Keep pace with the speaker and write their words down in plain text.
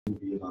to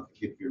be about the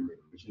Cape Fear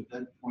River, which at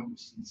that point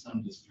was in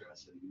some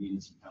distress and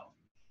needed some help.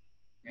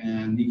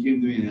 And he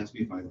came to me and asked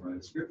me if I'd write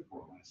a script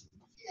for him. I said,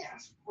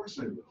 yes, of course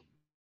I will.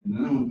 And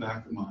then I went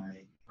back to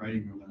my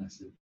writing room and I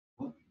said,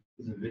 what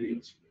is a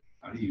video script?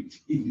 How do you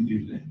even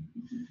do that?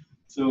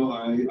 So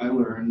I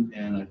learned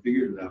and I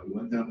figured it out. We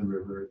went down the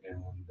river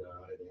and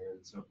there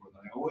and so forth.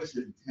 I always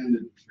had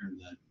intended to turn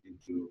that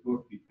into a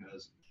book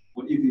because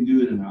what you can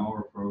do in an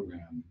hour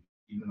program,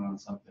 even on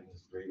something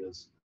as great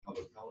as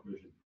public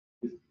television,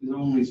 is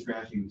only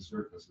scratching the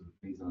surface of the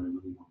things that I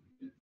really want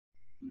to get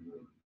in the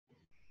river.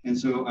 And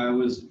so I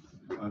was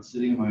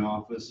sitting in my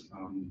office.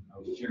 I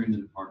was chairing the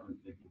department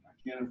thinking,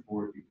 I can't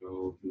afford to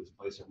go to this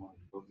place I wanted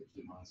to go for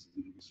 2 months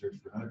to do research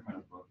for another kind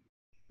of book.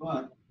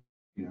 But,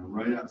 you know,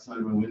 right outside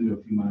my window,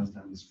 a few miles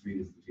down the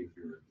street is the Cape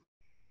Fear River.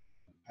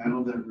 I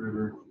paddled that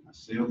river, I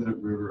sailed that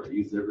river, I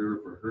used that river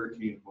for a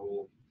hurricane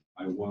hole.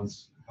 I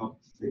once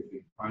helped to take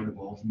the Pride of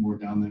Baltimore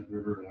down that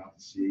river and out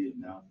to sea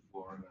and down to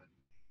Florida.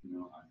 You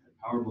know, I had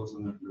powerboats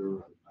on that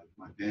river.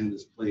 My band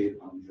has played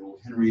on the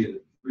old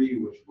Henrietta III,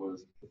 which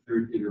was the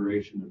third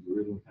iteration of the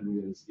original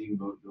Henrietta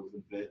steamboat built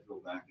in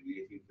Fayetteville back in the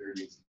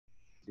 1830s.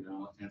 You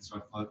know, and so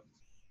I thought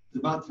it's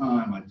about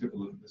time I took a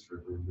look at this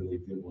river and really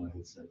did what I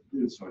had said to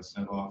do. So I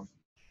sent off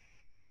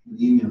an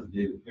email to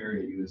David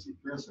Perry at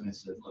UNC Press and I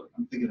said, look,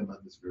 I'm thinking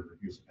about this river.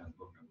 Here's the kind of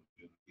book I want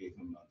to do. I gave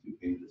him about 2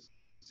 pages,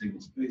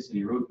 single space, and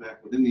he wrote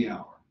back within the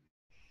hour.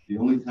 The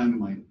only time in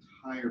my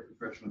entire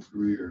professional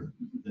career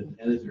that an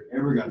editor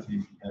ever got to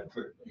me that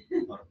quickly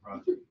about a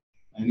project.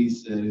 And he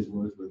said, his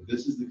words were,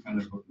 this is the kind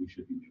of book we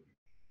should be doing.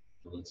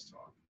 So let's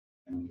talk.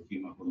 And we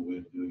came up with a way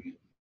of doing it.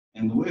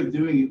 And the way of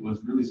doing it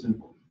was really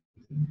simple.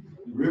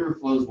 The river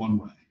flows one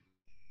way.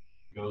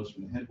 It goes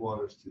from the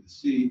headwaters to the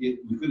sea.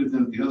 We could have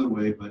done it the other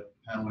way, but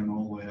paddling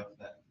all the way up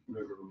that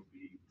river would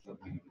be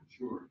something of a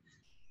chore.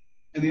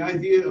 And the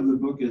idea of the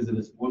book is that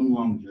it's one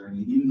long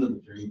journey, even though the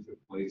journey took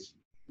place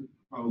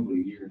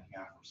probably a year and a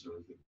half or so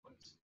it took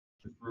place.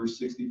 The first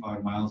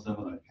 65 miles of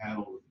it, I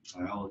paddled with a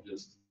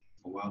biologist,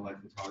 a wildlife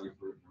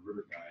photographer, and a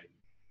river guide.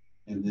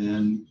 And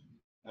then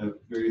at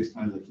various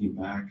times I came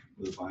back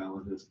with a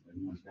biologist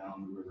and went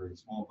down the river in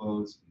small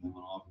boats and then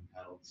went off and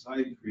paddled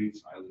side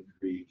creeks, Island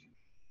Creek,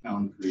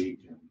 Town Creek,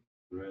 and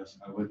the rest.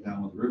 I went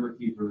down with a river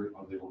keeper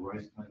on the old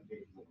rice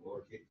plantations of the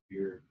lower Cape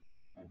Fear,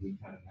 and he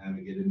kind of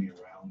navigated me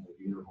around the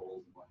beaver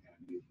holes and what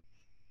have you.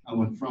 I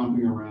went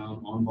tromping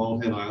around on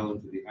Bald Head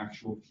Island to the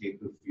actual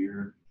Cape of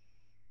Fear,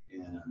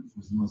 and it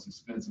was the most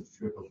expensive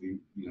trip. We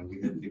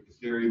had to take the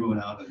ferry boat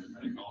out and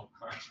a golf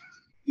cart,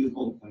 the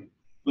whole thing.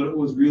 But it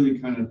was really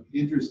kind of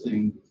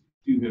interesting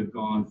to have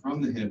gone from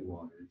the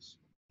headwaters,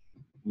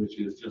 which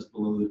is just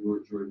below the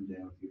Jordan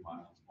Dam a few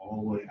miles, all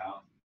the way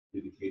out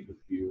to the Cape of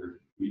Fear,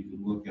 where you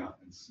can look out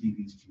and see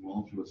these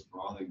tumultuous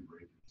frothing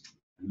breakers,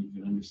 and you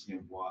can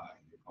understand why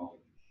they call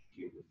it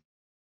Cape of Fear.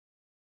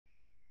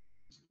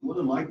 What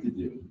I'd like to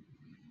do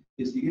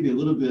is to give you a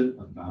little bit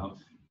about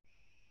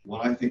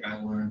what I think I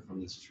learned from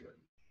this trip.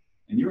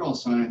 And you're all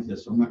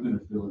scientists, so I'm not going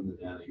to fill in the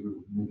data. You're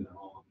moving at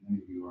all, many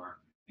of you are.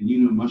 And you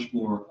know much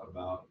more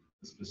about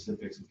the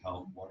specifics of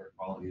how water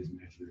quality is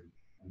measured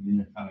and the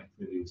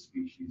interconnectivity of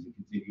species and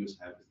contiguous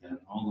habitat and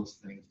all those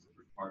things that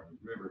are part of the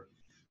river.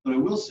 But I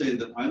will say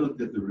that I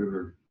looked at the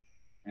river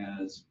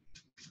as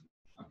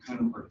a kind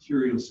of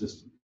arterial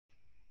system.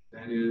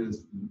 That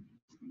is,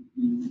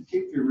 the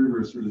Cape Fear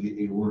River is sort of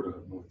the aorta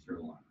of North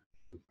Carolina.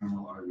 The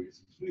femoral artery is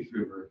a huge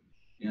river,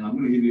 and I'm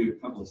going to give you a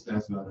couple of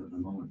stats about it in a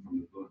moment from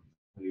the book,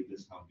 tell you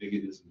just how big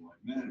it is and why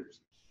it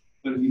matters.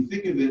 But if you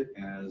think of it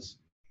as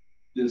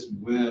this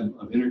web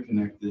of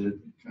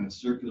interconnected kind of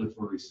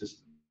circulatory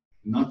system,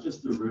 not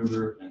just the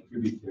river and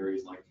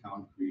tributaries like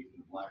Town Creek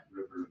and the Black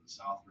River and the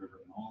South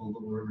River and all the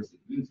little rivers that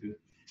get into it,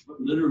 but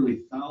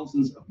literally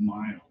thousands of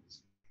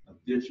miles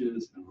of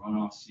ditches and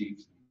runoff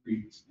seeps and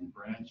creeks and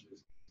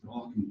branches that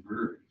all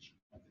converge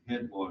at the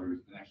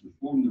headwaters and actually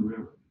form the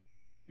river.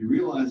 You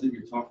realize that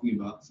you're talking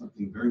about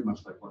something very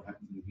much like what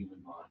happens in the human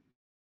body,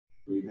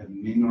 where you have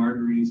main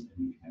arteries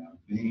and you have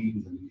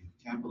veins and you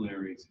have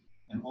capillaries,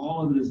 and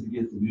all of it is to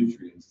get the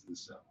nutrients to the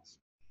cells.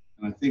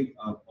 And I think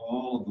of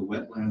all of the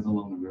wetlands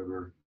along the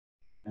river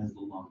as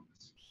the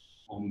lungs,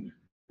 home there,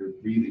 they're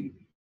breathing.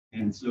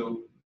 And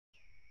so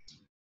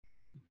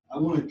I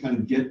want to kind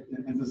of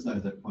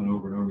emphasize that point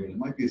over and over again. It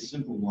might be a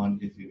simple one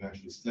if you've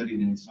actually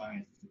studied any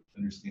science to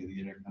understand the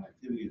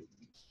interconnectivity of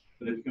things,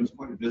 but it becomes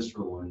quite a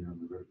visceral when you're on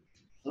the river.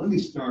 So let me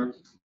start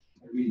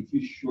by reading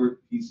 2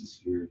 short pieces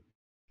here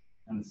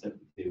and set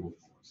the table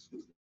for us.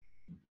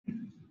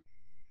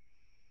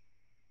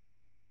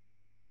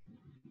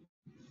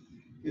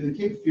 The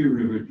Cape Fear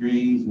River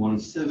drains one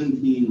of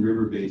 17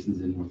 river basins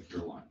in North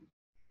Carolina,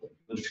 but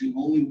it's the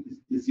only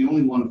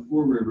one of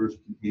 4 rivers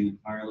contained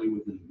entirely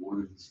within the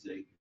borders of the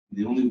state, and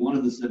the only one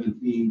of the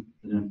 17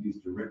 that empties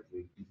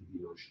directly into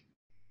the ocean.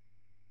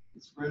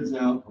 It spreads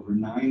out over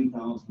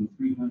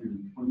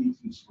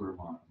 9,322 square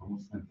miles,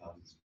 almost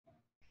 10,000 square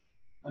miles,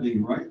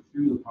 cutting right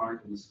through the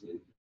heart of the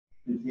state,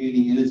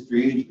 containing in its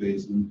drainage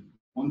basin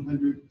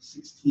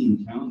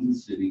 116 towns and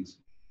cities,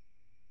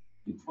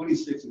 In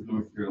 26 of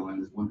North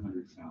Carolina's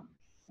 100 counties,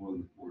 more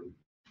than 40,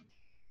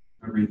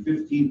 covering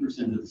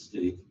 15% of the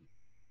state,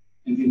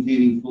 and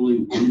containing fully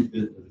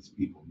 1/5 of its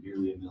people,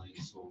 nearly 1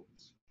 million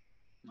souls,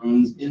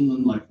 runs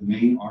inland like the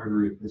main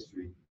artery of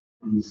history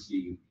from the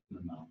sea to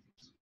the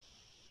mountains.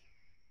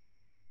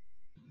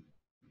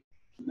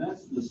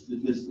 That's the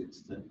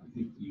statistics that I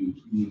think you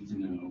need to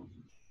know.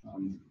 I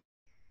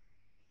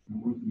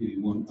want to give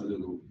you one other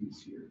little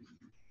piece here.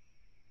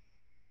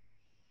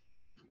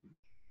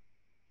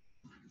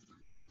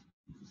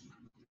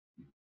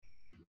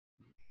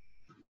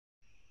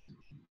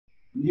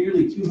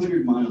 Nearly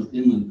 200 miles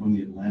inland from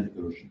the Atlantic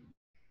Ocean,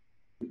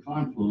 the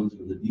confluence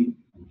of the deep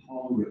and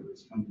tall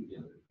rivers come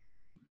together.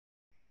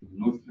 In the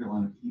North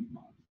Carolina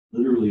Piedmont,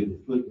 literally at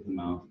the foot of the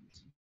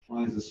mountains,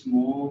 lies a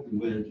small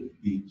wedge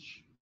of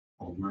beach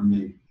called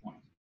Mermaid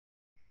Point.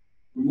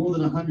 For more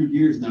than 100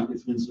 years now,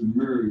 it's been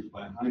submerged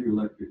by a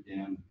hydroelectric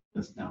dam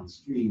just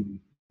downstream,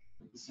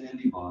 but the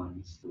sandy bottom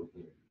is still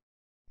there.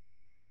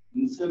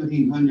 In the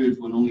 1700s,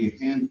 when only a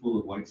handful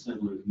of white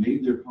settlers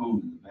made their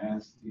home in the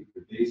vast Cape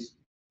basin,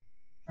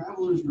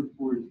 travelers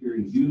reported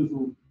hearing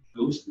beautiful,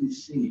 ghostly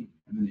singing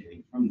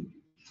emanating from the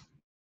beach.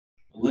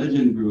 A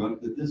legend grew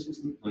up that this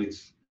was the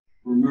place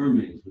where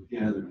mermaids would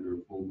gather under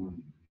a full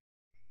moon.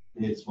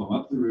 They had swum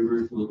up the river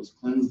until it was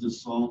cleansed of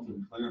salt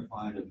and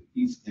clarified of the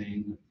pea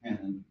stain of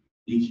tannin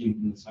leaching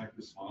from the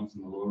cypress swamps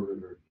in the lower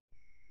river.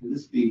 To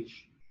this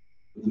beach,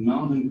 with the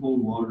mountain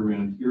cold water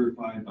ran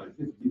purified by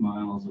 50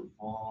 miles of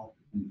fall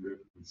and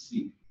drip and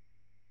sea.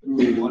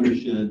 Through a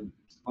watershed,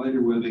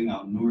 spider webbing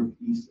out north,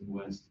 east, and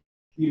west,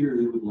 here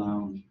they would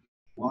lounge,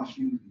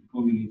 washing and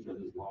combing each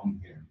other's long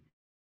hair,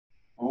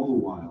 all the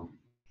while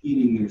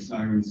heeding their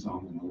siren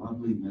song in a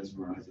lovely,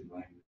 mesmerizing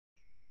language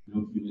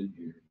no human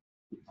ear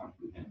could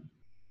comprehend.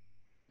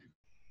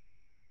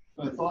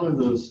 So I thought of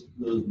those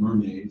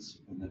mermaids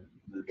and the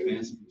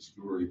fanciful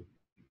story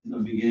as I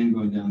began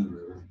going down the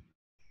river.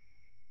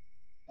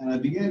 And I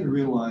began to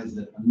realize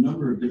that a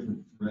number of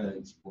different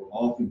threads were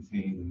all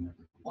contained in there.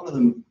 One of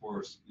them, of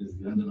course, is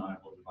the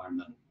undeniable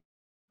environmental.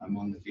 I'm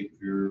on the Cape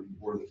Fear,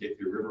 board of the Cape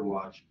Fear River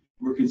Watch.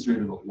 We're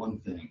concerned about one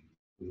thing,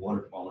 the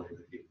water quality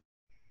of the Cape.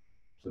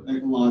 So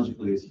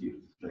ecologically, it's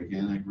huge.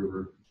 Gigantic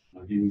river.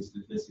 I'll give you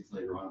statistics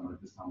later on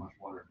about just how much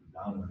water comes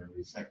out of it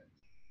every second,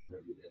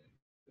 every day,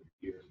 every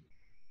year.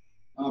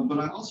 But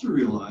I also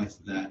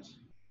realized that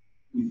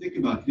we think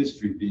about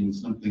history being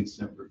something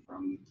separate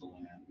from the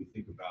land. We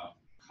think about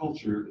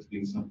culture as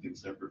being something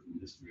separate from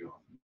history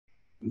often.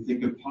 We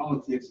think of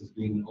politics as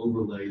being an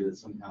overlay that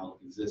somehow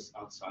exists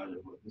outside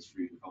of what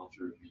history and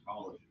culture and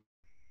ecology.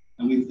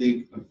 And we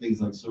think of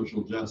things like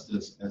social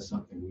justice as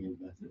something we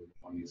invented in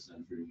the 20th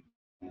century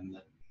and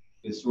that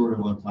is sort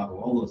of on top of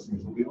all those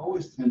things, but we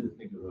always tend to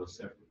think of those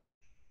separately.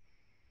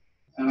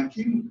 And I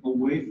came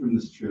away from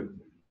this trip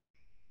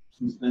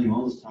from spending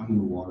all this time in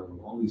the water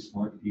with all these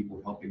smart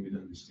people helping me to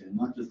understand,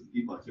 not just the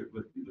people I took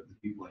with me, but the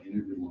people I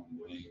interviewed along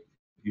the way,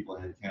 the people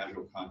I had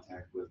casual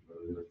contact with,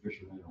 whether they were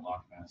fishermen or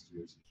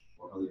lockmasters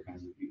or other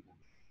kinds of people.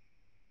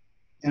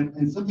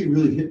 And something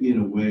really hit me in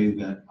a way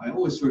that I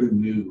always sort of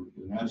knew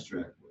in an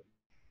abstract way,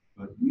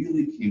 but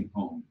really came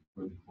home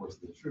over the course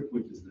of the trip,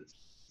 which is this.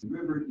 The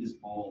river is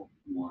all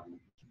one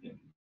thing.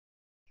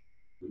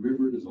 The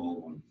river is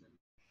all one thing.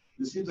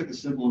 This seems like a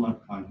simple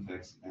enough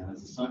context, and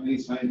as any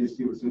scientist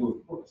here would say, well,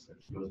 of course, that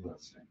goes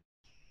without saying.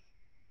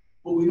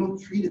 But we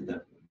don't treat it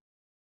that way.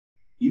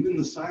 Even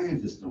the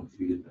scientists don't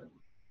treat it that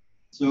way.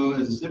 So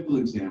as a simple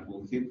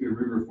example, the Cape Fear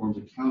River forms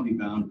a county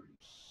boundary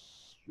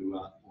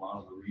throughout a lot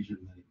of the region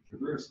that it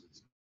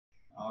traverses,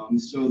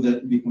 so that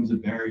it becomes a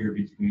barrier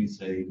between,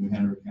 say, New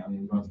Hanover County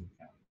and Brunswick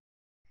County.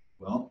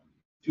 Well,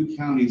 two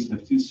counties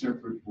have two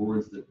separate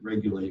boards that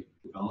regulate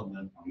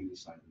development on either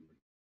side of the river.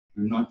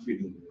 They're not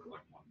treating the river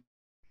like one.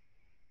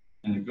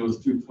 And it goes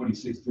through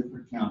 26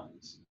 different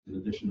counties, in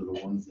addition to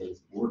the ones that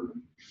it's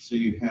bordering. So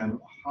you have a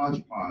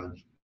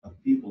hodgepodge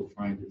of people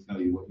trying to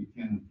tell you what you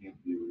can and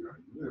can't do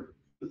regarding the river.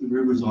 But the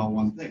river is all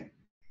one thing.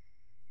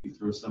 You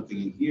throw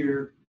something in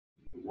here,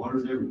 the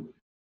water's everywhere.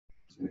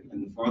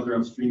 And the farther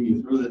upstream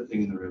you throw that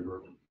thing in the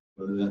river,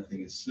 whether that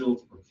thing is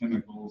silt or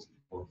chemicals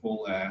or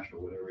coal ash or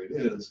whatever it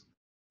is,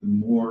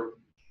 the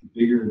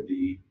bigger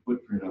the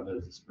footprint of it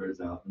as it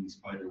spreads out in the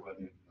spider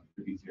webbing of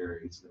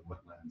tributaries and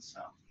wetlands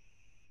south.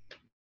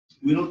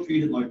 We don't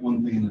treat it like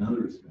one thing in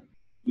another respect.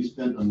 We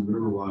spent on the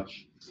River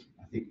Watch,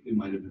 I think it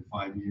might have been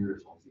 5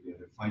 years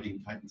altogether,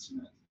 fighting Titan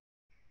Cement,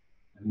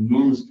 an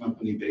enormous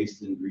company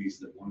based in Greece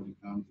that wanted to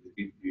come to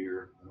the Cape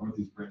Fear, the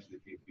northeast branch of the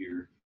Cape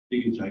Fear,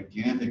 dig a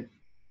gigantic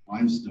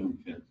limestone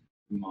pit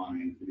to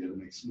mine to be able to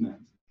make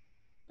cement,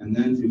 and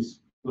then to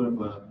put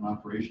up an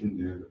operation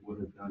there that would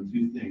have done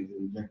two things. It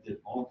injected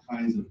all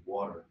kinds of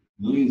water,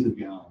 millions of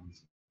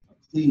gallons of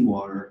clean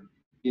water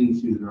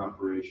into their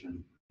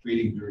operation,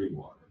 creating dirty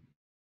water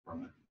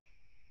from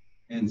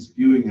it, and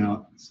spewing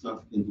out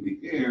stuff into the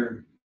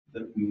air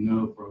that we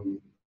know from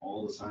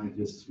all the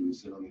scientists who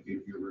sit on the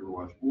Cape Fear River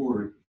Watch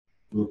board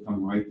will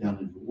come right down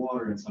into the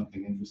water, and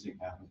something interesting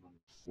happens when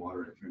it's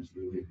water. It turns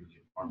really,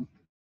 really harmful.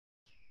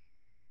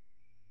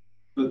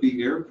 But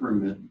the air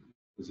permit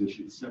was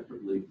issued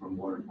separately from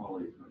water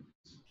quality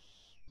permits.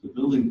 The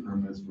building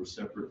permits were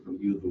separate from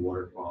either the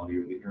water quality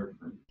or the air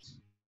permits.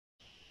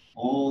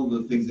 All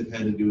the things that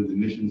had to do with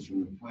emissions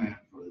from the plant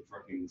for the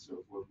trucking and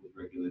so forth was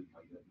regulated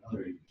by yet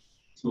another agency.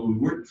 So we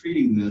weren't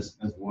treating this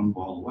as one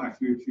ball of wax.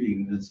 We were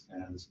treating this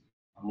as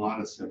a lot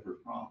of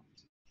separate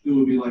problems. It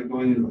would be like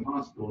going into the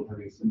hospital and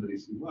having somebody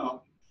say,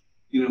 well,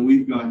 you know,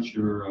 we've got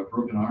your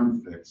broken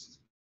arm fixed,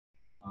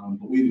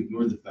 but we've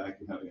ignored the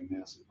fact you're having a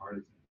massive heart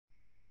attack.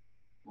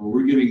 Or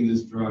we're giving you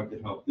this drug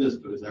to help this,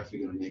 but it's actually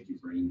going to make you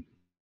brain dead.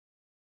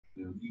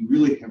 You know, you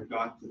really have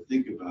got to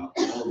think about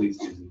all these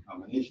things in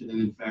combination. And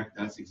in fact,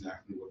 that's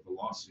exactly what the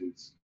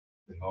lawsuits,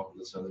 the help of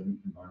the Southern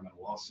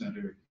Environmental Law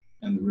Center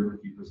and the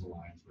Riverkeepers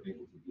Alliance were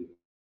able to do.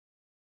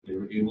 They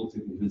were able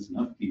to convince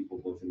enough people,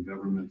 both in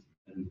government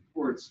and in the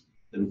courts,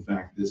 that in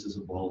fact, this is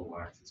a ball of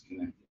wax that's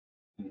connected.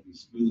 And if you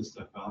screw this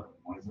stuff out, it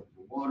winds up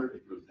in the water,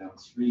 it goes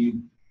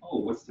downstream. Oh,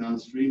 what's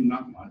downstream?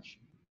 Not much,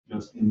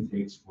 just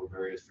intakes for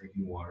various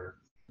drinking water.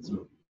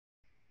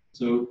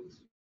 So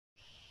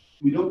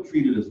we don't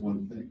treat it as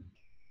one thing.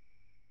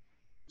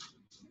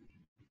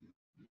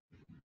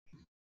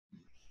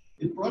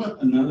 It brought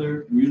up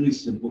another really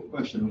simple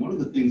question. One of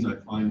the things I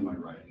find in my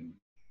writing,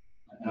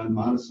 and I'm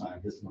not a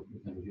scientist,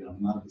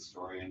 I'm not a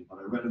historian, but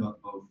I read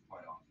about both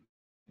quite often.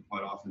 And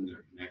quite often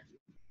they're connected.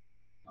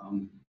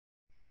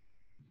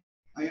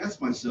 I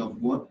asked myself,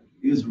 what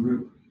is a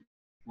river?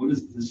 What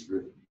is this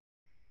river?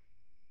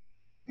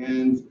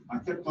 And I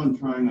kept on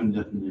trying on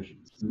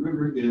definitions. The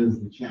river is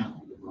the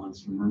channel that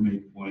runs from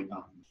Mermaid Point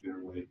up the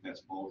fairway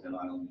past Bald Head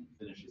Island and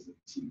finishes at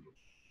the seaboard.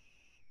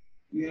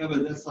 Yeah,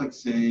 but that's like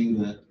saying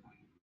that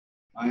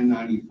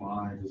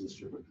I-95 is a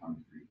strip of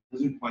concrete. It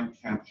doesn't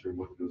quite capture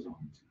what goes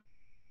on.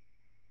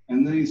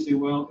 And then you say,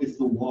 well, it's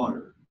the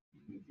water.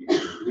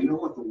 You know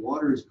what? The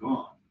water is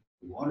gone.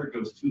 The water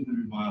goes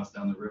 200 miles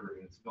down the river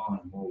and it's gone,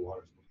 and more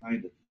water is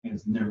behind it, and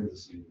it's never the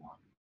same water.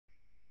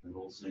 That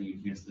old saying, you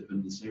can't step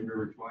into the same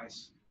river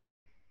twice.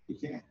 You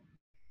can't.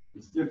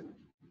 It's different.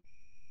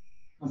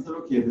 I thought,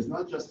 okay, if it's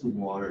not just the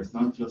water, it's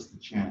not just the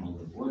channel,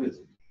 then what is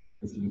it?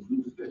 Does it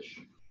include fish?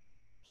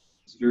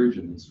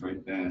 Sturgeon and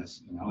striped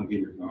bass and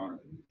alligator gar,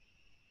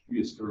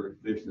 prehistoric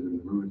fish that have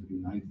been rumored to be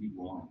 9 feet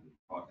long,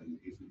 caught in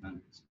the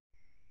 1800s.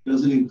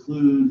 Does it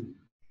include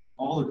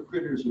all the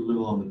critters who live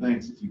along the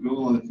banks? If you go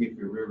along the Cape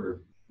Fear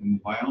River, and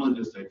the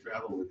biologist I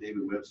traveled with,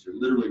 David Webster,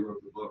 literally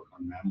wrote the book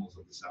on mammals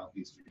of the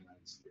southeastern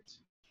United States.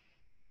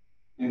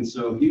 And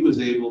so he was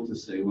able to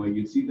say, well,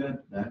 you see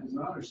that is an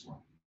otter slime.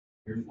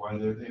 Here's why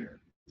they're there.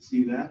 You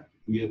see that?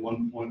 We at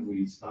one point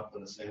we stopped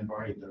on a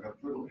sandbar, he dug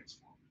up turtle eggs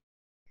for him.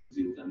 Because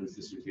he had done his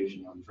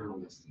dissertation on turtle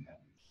nesting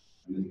habits.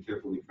 And then he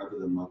carefully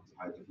covered them up to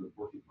hide them from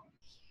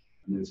porcupines.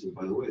 And then he said,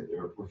 by the way,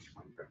 there are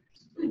porcupine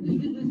crackers.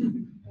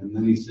 And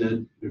then he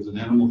said, there's an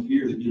animal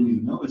here that you don't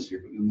even know is here,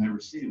 but you'll never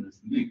see him. It's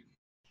the mink.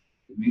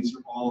 The minks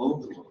are all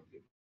over the world,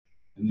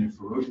 and they're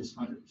ferocious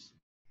hunters.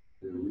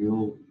 They're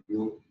real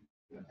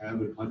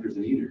avid hunters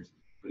and eaters.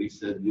 But he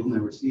said, you'll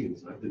never see them.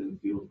 So I've been in the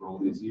field for all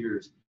these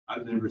years.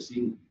 I've never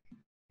seen them.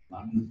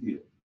 Not in the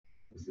field.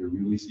 Because they're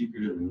really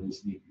secretive and really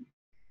sneaky.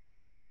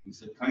 He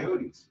said,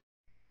 coyotes.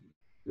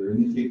 They're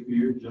in the Cape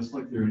Fear just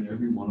like they're in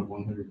every one of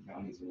 100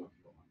 counties in North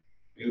Carolina.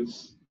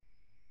 Coyotes.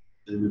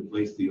 They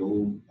replaced the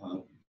old,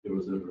 there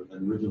was an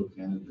original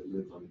canon that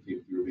lived on the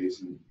Cape Fear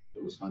Basin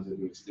that was hunted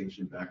to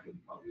extinction back in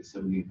probably the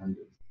 1700s.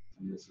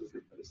 And this was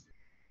replaced.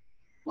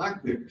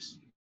 Black bears.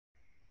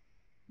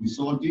 We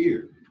saw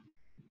deer.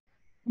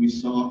 We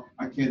saw,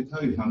 I can't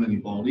tell you how many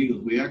bald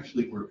eagles. We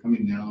actually were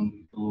coming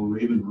down below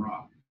Raven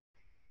Rock,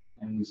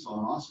 and we saw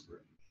an osprey.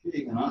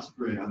 An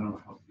osprey, I don't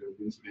know how their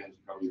wingspan is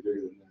probably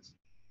bigger than this.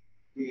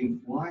 He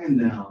came flying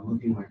down,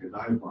 looking like a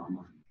dive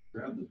bomber,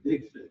 grabbed the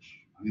big fish.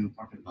 I mean, I'm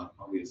talking about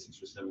probably a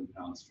 6 or 7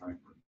 pound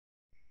striper.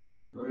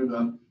 Brought it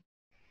up,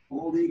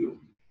 bald eagle,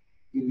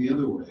 came the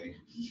other way,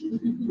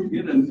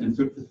 hit him and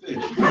took the fish.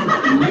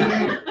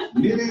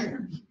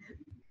 Mid-air.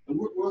 And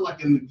we're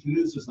like in the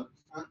canoes, just like,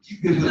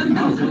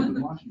 mouths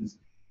open watching this.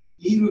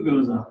 Eagle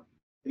goes up,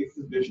 takes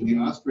the fish, and the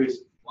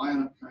osprey's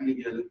flying up trying to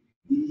get it.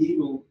 The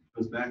eagle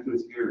goes back to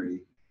its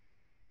eyrie,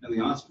 and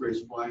the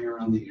osprey's flying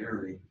around the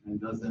eyrie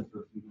and does that for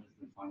a few minutes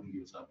and finally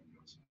gives up and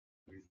goes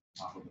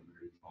top of a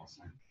very tall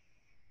sign.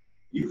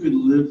 You could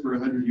live for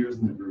 100 years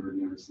in that river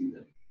and never see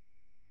that.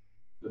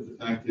 But the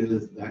fact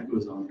is that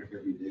goes on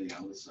every day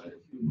on the side of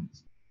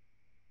humans.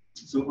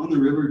 So on the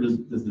river,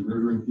 does the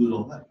river include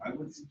all that? I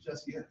would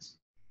suggest yes.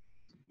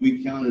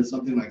 We counted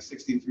something like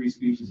 63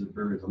 species of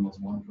birds,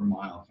 almost 1 per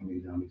mile,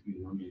 coming down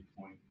between Mermaid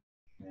Point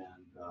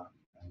and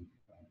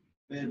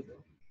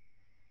Fayetteville.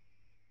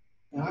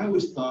 And I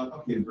always thought,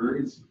 okay,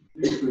 birds,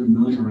 they're sort of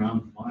milling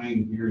around,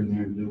 flying here and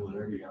there, and doing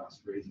whatever you got,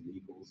 ospreys and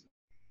eagles,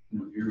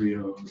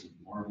 vireos and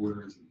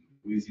warblers and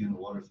Louisiana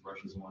water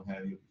thrushes and what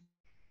have you.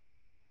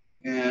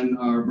 And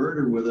our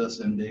birder with us,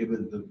 and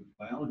David, the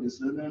biologist,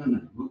 said,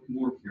 no, look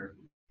more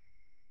carefully.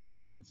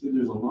 He said,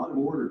 there's a lot of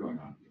order going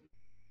on here.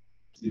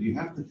 He said, you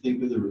have to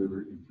think of the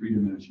river in 3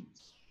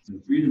 dimensions. And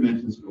the 3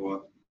 dimensions go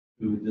up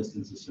to a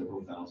distance of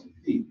several thousand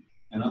feet.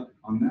 And up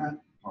on that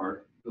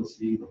part, the you'll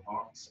see the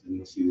hawks, and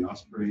you'll see the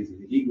ospreys and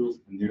the eagles,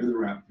 and they're the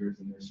raptors,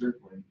 and they're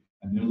circling,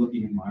 and they're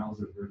looking at miles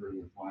of river, and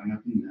they're flying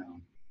up and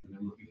down, and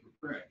they're looking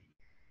for prey.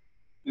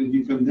 And if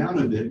you come down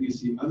a bit, you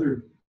see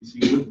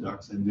wood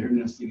ducks, and they're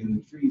nesting in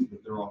the trees,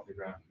 but they're off the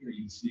ground here.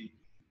 You see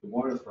the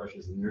water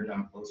thrushes, and they're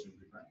down closer to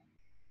the ground.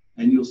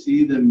 And you'll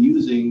see them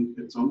using,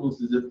 it's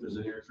almost as if there's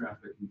an air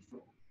traffic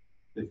control.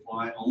 They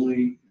fly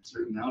only at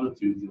certain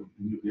altitudes, and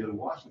you'll be able to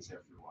watch this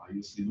after a while.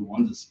 You'll see the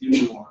ones that skim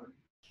the water,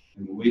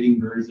 and the wading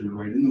birds that are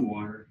right in the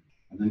water,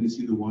 and then you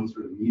see the ones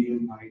sort of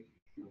medium height,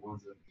 the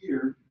ones up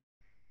here.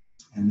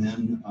 And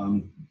then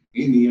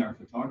Amy, our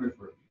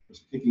photographer, was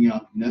picking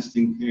out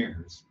nesting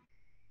pairs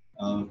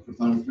of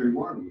Prothonothere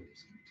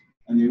warblers.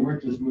 And they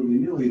weren't just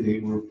willy-nilly, they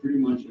were pretty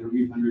much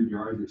every 100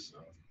 yards or so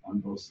on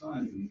both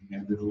sides, and they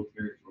had their little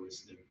territory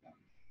staked out.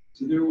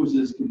 So there was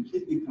this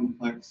completely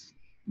complex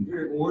and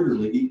very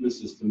orderly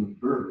ecosystem of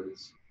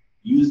birds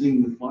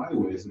using the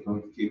flyways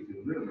above the Cape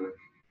Fear River,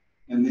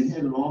 and they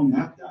had it all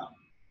mapped out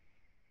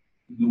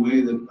in the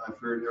way that I've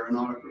heard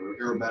aeronautical or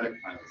aerobatic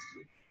pilots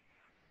do,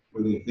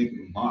 where they think of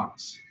a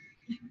box.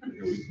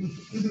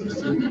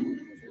 It's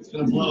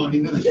going to blow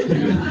any minute.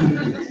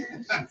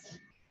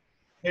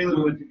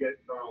 Taylor went to get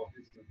Carl.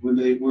 Where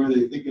they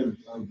think of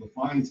the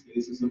flying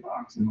space as a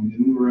box, and when they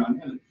move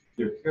around in it,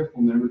 they're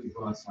careful never to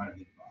go outside of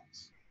the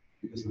box.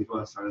 Because if they go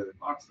outside of the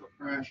box, they'll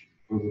crash,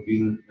 or they'll be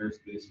in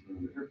airspace of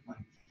another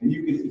airplane. And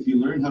you can, if you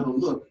learn how to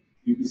look,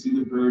 you can see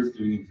the birds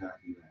doing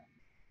exactly that.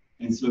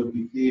 And so it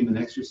became an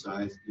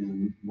exercise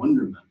in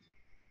wonderment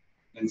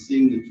and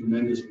seeing the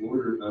tremendous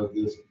order of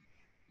this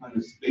kind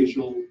of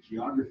spatial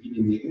geography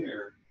in the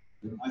air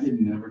that I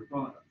had never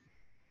thought of.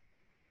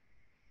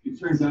 It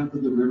turns out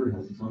that the river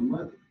has its own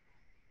weather.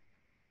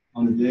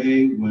 On a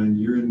day when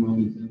you're in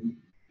Wilmington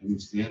and you're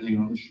standing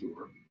on the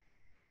shore,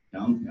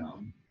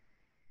 downtown,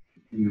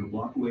 and you're a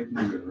block away from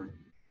the river,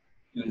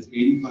 and it's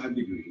 85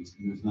 degrees,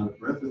 and there's not a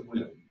breath of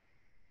wind.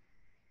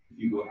 If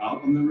you go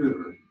out on the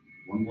river,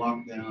 one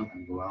block down,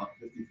 and go out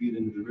 50 feet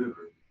into the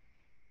river,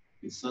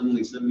 it's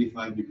suddenly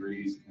 75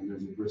 degrees, and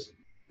there's a brisk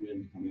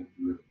wind coming up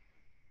the river.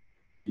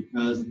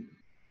 Because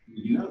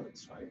you know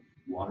this, right?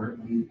 Water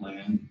and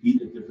land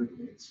heat at different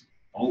rates.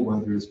 All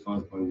weather is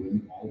caused by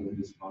wind, all wind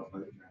is caused by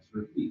the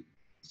transfer of heat.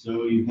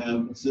 So you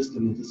have a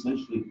system that's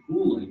essentially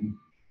cooling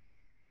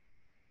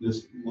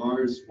this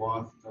large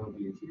swath of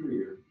the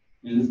interior,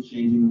 and it's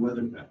changing the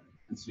weather pattern.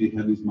 And so you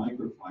have these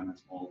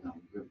microclimates all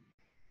down the river.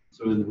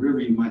 So in the river,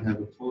 you might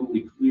have a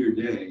totally clear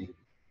day,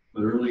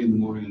 but early in the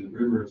morning in the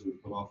river, as we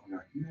put off on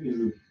our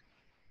canoe,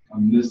 a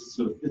mist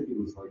so thick it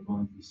was like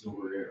going through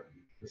silver air.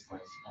 It's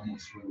like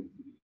almost swimming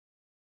through.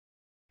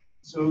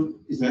 So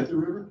is that the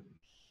river?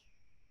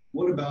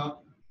 What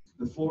about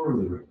the floor of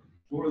the river?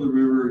 The floor of the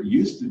river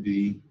used to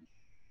be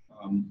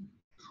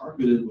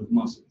carpeted with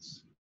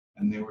mussels,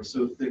 and they were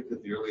so thick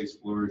that the early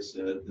explorers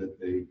said that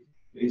they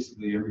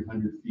basically every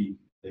 100 feet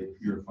they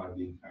purified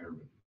the entire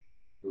river.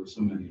 There were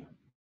so many of them.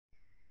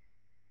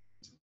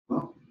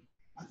 Well,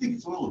 I think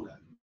it's all of that.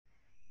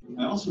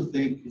 I also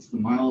think it's the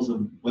miles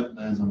of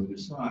wetlands on either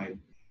side.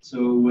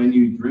 So when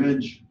you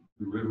dredge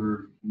the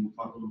river, and we'll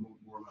talk a little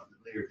bit more about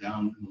that later,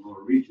 down in the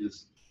lower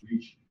reaches,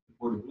 reach the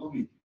Port of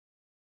Wilmington,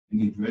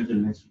 and you dredge it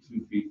an extra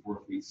 2 feet,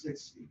 4 feet,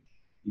 6 feet.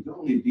 You don't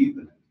only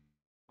deepen it,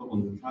 but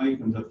when the tide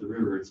comes up the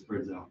river, it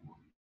spreads out more.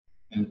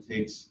 And it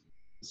takes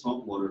the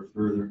salt water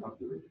further up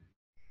the river.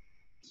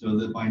 So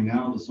that by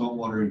now, the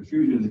saltwater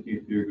intrusion in the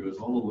Cape Fear goes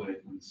all the way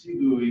from the sea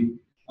buoy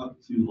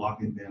up to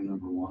Lockett Dam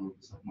number 1, which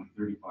is something like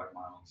 35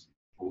 miles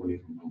away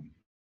from Wilmington.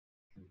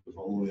 It goes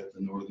all the way up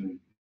the northern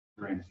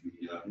branch,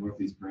 the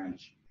northeast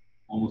branch,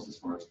 almost as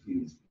far as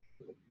Queens,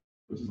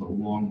 which is a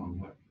long, long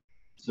way.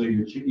 So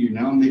you're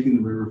now making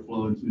the river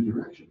flow in 2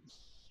 directions,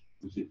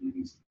 which it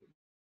used to.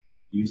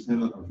 You used to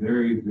have a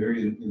very,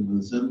 when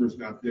the settlers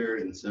got there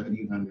in the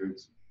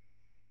 1700s,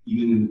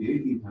 even in the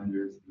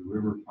 1800s, the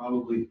river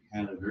probably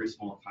had a very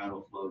small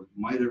tidal flow that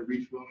might have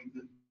reached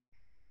Wilmington,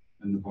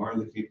 and the bar of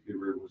the Cape Fear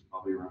River was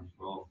probably around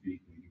 12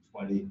 feet, maybe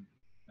 20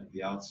 at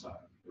the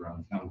outside,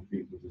 around Town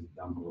Creek, which is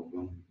down below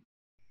Wilmington.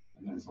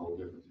 And that's all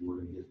different. We're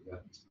going to get to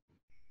that.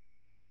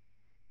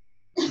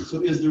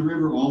 So is the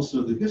river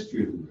also the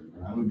history of the river?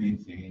 I would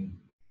maintain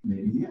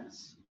maybe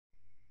yes.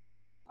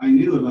 I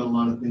knew about a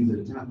lot of things that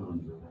had happened on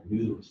the river. I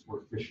knew there was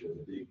Fort Fisher,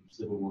 the big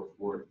Civil War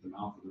fort at the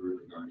mouth of the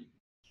River Guardian.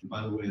 And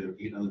by the way, there are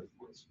 8 other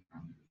forts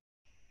around there.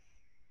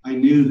 I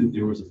knew that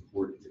there was a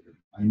fort there.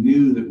 I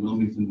knew that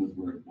Wilmington was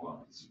where it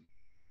was.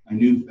 I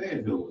knew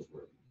Fayetteville was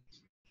where it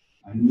was.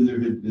 I knew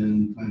there had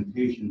been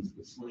plantations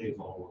with slaves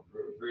all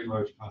over, a very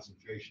large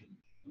concentration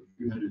of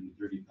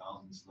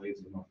 330,000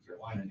 slaves in North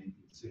Carolina in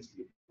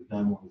 1860, but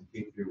down along the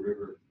Cape Fear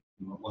River,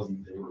 and what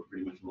wasn't there were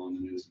pretty much along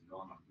the News and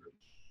gone up the river.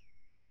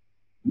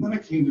 And then I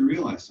came to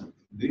realize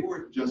something. They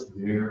weren't just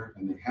there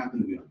and they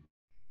happened to be on the river.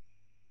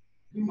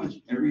 Pretty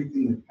much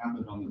everything that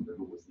happened on the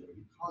river was there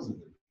because of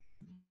it.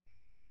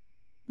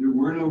 There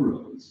were no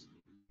roads.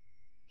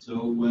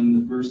 So when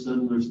the first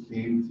settlers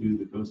came to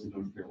the coast of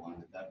North Carolina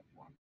at that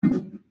point,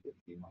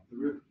 they came up the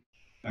river.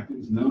 In fact, it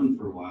was known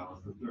for a while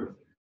as the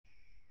thoroughfare.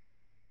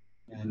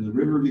 And the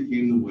river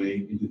became the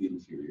way into the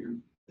interior.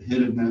 The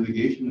head of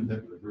navigation of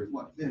that river is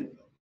what?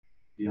 Fayetteville.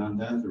 Beyond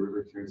that, the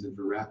river turns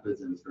into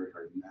rapids and it's very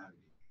hard to navigate.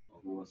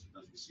 Although, as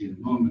we'll see in a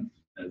moment,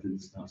 that didn't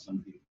stop some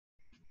people.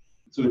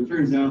 So it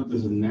turns out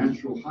there's a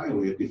natural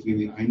highway between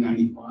the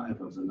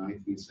I-95 of the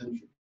 19th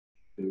century.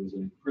 There was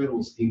an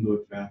incredible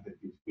steamboat traffic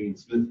between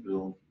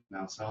Smithville,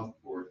 now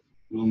Southport,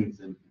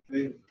 Wilmington, and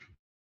Fayetteville.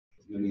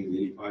 As many as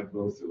 85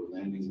 boats that were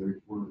landing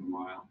every quarter of a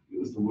mile. It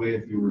was the way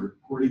if you were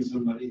courting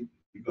somebody,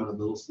 you got a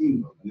little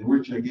steamboat. And they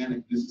weren't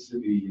gigantic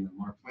Mississippi,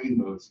 Mark Twain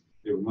boats.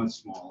 They were much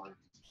smaller.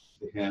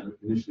 They had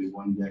initially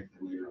one deck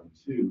and later on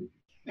two.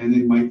 And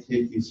they might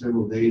take you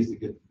several days to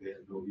get to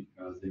Fayetteville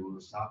because they were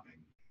stopping.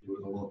 It was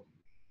a local.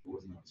 It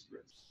was not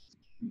strict.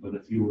 But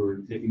if you were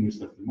taking your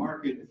stuff to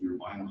market, if you were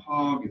buying a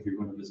hog, if you're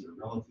going to visit a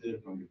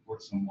relative, going to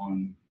court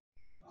someone,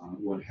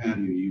 what have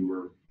you, you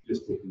were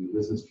just taking a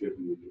business trip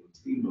and you were doing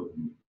steamboat.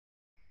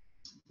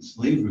 The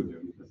slaves were there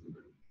because of the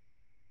river.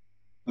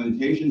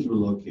 Plantations were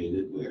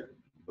located where?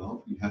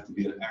 Well, you have to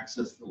be able to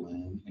access the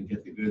land and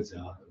get the goods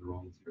out and the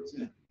raw materials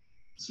in.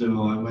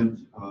 So I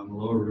went on the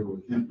lower river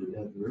with Kemp,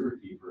 the river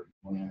keeper,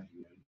 one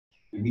afternoon,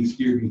 and he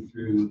steered me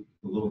through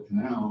the little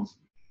canals.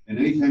 And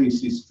anytime you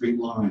see straight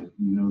lines,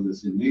 you know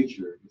this in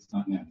nature, it's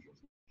not natural.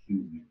 It's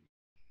human made.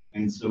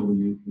 And so when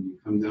you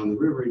come down the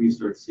river and you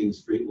start seeing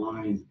straight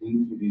lines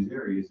into these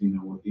areas, you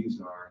know what these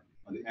are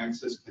the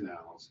access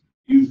canals,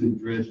 usually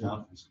dredged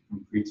out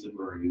from creeks that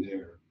were already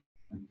there.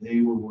 And they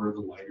were where the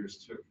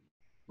lighters took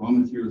raw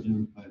materials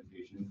into the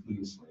plantation,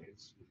 including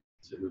slaves,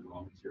 considered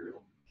raw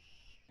material.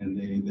 And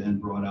they then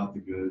brought out the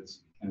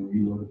goods and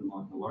reloaded them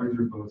onto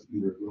larger boats,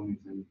 either at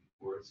Wilmington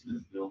or at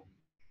Smithville,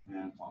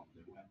 and off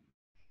they went.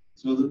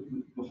 So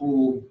the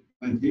whole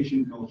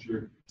plantation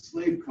culture,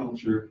 slave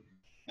culture,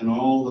 and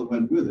all that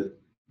went with it,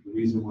 the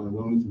reason why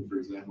Wilmington, for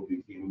example,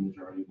 became a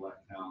majority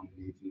black town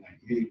in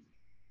 1898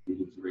 due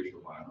to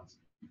racial violence,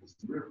 because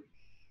of the river.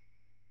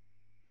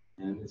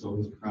 And it's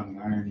always a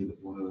crowning irony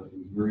that one of the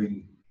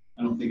enduring,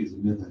 I don't think it's a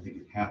myth, I think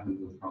it happened,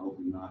 but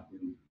probably not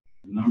in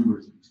the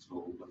numbers it was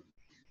told, but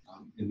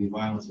in the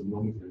violence of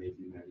Wilmington in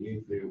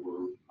 1898, there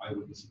were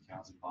eyewitness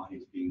accounts of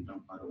bodies being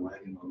dumped by the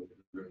wagon over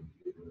the river.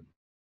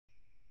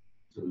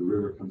 So the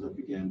river comes up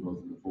again,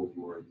 both in the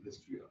folklore and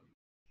history of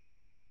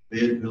it.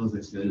 Fayetteville, as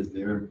I said, is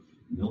their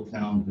mill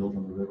town built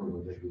on the river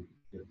where they could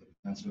get the.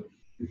 And so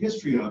the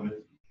history of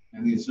it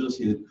and the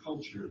associated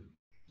culture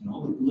and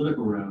all the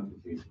political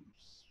ramifications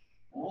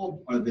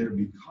all are there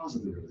because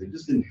of the river. They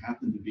just didn't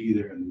happen to be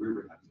there and the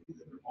river happened to be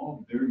there. They're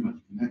all very much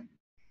connected.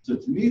 So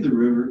to me, the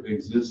river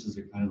exists as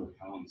a kind of a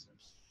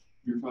palimpsest.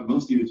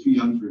 Most of you are too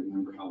young to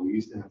remember how we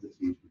used to have to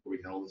teach before we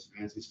had all this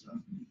fancy stuff.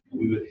 And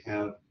we would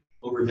have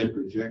overhead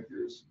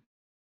projectors,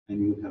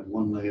 and you would have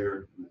one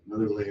layer,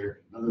 another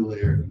layer, another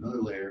layer,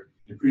 another layer,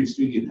 and pretty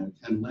soon you'd have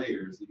 10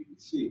 layers that you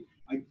could see.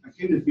 I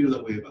came to feel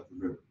that way about the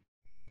river.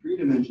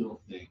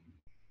 Three-dimensional thing,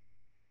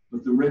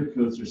 but the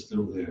redcoats are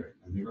still there,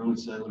 and the early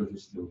settlers are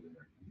still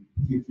there, and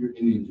the Future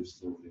Indians are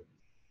still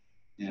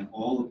there. And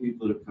all the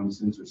people that have come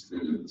since are still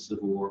there, the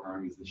Civil War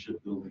armies, the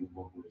shipbuilding of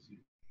World War II.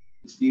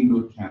 The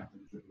steamboat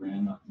captains that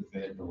ran up to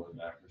Fayetteville and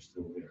back are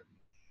still there.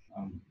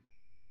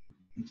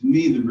 To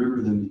me, the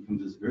river then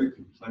becomes this very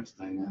complex,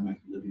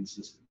 dynamic living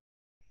system.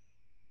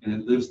 And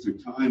it lives through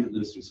time, it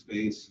lives through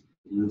space,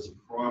 it lives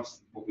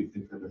across what we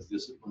think of as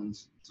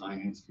disciplines,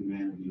 science,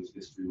 humanities,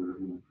 history, whatever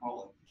you want to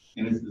call it.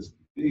 And it's this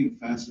big,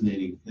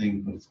 fascinating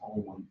thing, but it's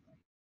all one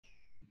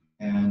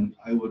thing. And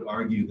I would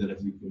argue that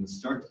if you can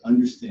start to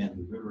understand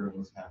the river and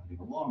what's happening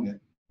along it,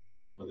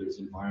 whether it's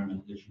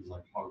environmental issues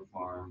like hog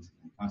farms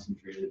and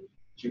concentrated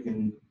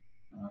chicken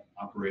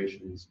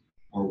operations,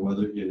 or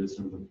whether it is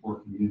some of the poor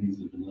communities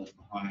that have been left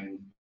behind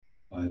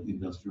by the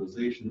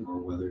industrialization, or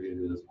whether it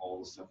is all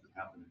the stuff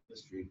that happened in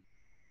history,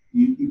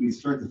 you can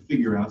start to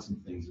figure out some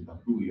things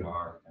about who we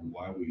are and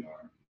why we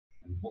are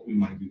and what we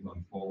might do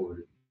going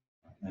forward,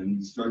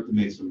 and start to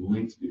make some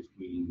links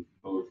between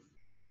both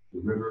the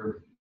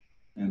river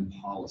and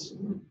policy.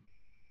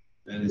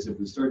 That is, if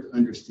we start to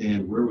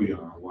understand where we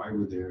are, why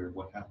we're there,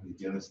 what happened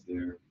to get us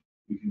there,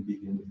 we can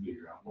begin to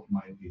figure out what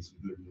might be some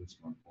good moves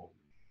going forward.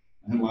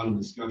 I had a lot of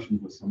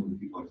discussions with some of the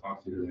people I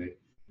talked to today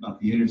about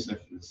the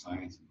intersection of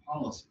science and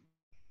policy.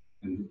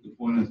 And the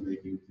point I was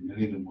making to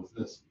many of them was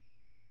this: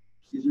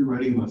 if you're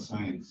writing about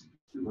science,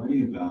 you're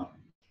writing about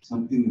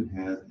something that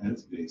has at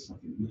its base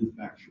something really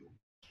factual,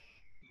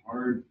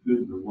 hard,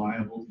 good,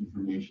 reliable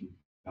information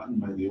gotten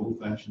by the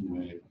old-fashioned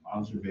way of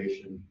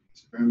observation,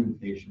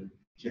 experimentation,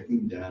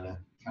 checking data,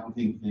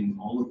 counting things,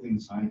 all the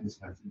things scientists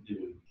have to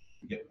do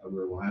to get a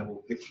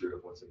reliable picture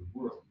of what's in the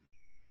world.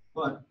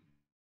 But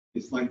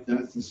it's like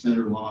that's the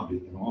center lobby,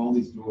 and all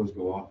these doors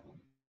go off.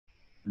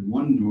 And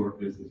one door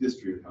is the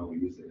history of how we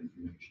use that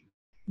information.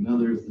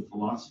 Another is the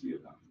philosophy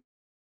about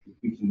it. If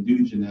we can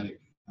do genetic,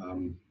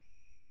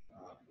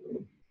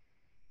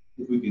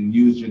 if we can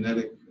use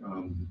genetic,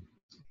 I'm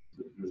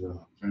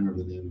trying to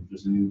remember the name,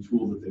 there's a new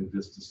tool that they've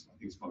just, I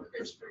think it's called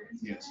CRISPR.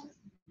 Yes.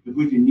 If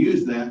we can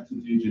use that to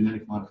do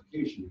genetic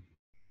modification,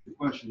 the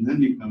question then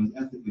becomes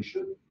ethically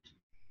should we?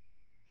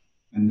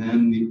 And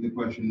then the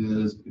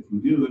question is, if we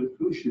do it,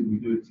 who should we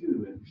do it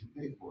to, and who should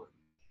pay for it?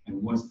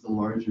 And what's the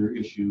larger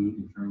issue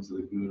in terms of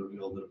the good or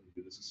ill that it would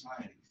do to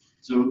society?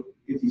 So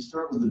if you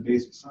start with the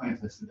basic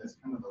science, I said that's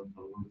kind of the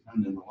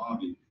rotunda in the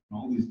lobby, and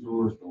all these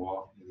doors go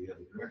off in the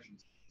other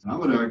directions. And I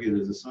would argue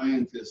that as a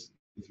scientist,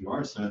 if you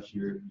are such,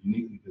 you're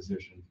uniquely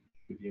positioned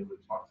to be able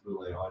to talk to the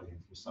lay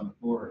audience with some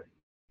authority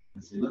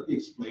and say, let me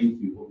explain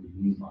to you what we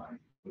mean by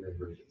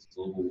whatever it is,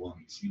 global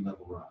warming, sea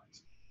level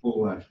rise,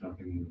 coal ash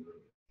dumping in the river.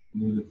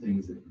 And these are the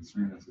things that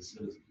concern us as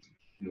citizens.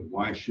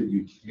 Why should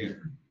you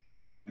care?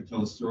 I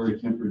tell a story,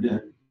 Kemper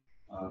Dick,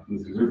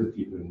 who's the river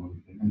keeper in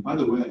Wilmington. And by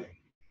the way,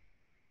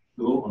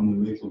 go on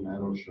the Rachel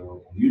Maddow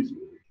show on YouTube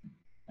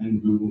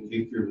and Google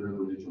Cape Fear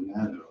River Rachel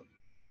Maddow.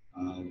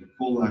 The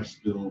coal ash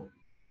spill,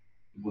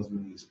 it wasn't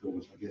really a spill,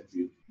 which I'll get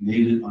to,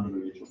 made it onto the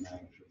Rachel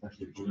Maddow show. It's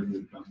actually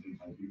delivered something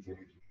by UK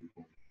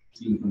people,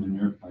 seen from an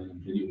airplane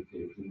and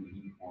videotaped in the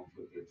uniforms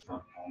with their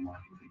truck all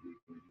marked with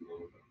the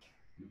logo.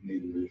 It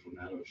made the Rachel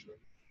Maddow show.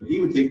 But he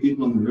would take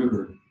people on the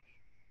river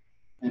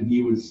and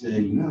he would say,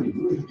 you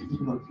really have to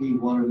think about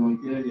clean water. And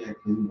I'm like, yeah,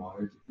 clean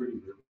water, it's a pretty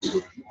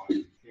river, water,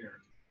 you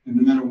care. And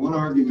no matter what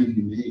argument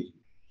he made,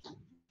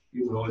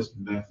 he would always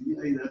come back,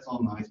 yeah, that's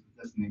all nice, but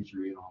that's nature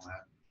and all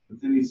that.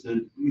 But then he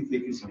said, let me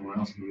take you somewhere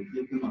else. And he would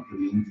take them up to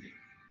the intake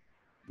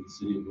of the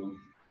city of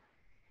Wilmington.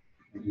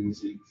 And he would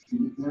say, see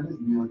what that is?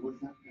 And you're like,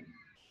 what's that thing?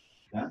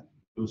 That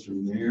goes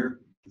from there to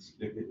the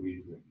spigot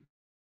we drink.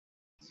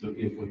 So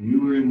if when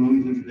you were in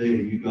Wilmington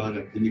today, you got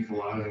a pina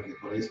colada and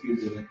put ice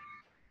cubes in it,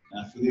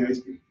 that's where the ice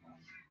cream came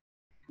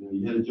from.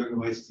 You had a jug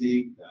of iced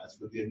tea, that's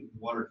where the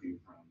water came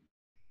from.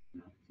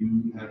 If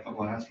you had a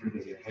couple of aspirin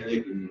because you had a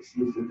headache and you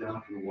smoothed it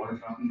down for the water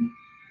fountain,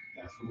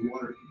 that's where the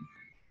water came from.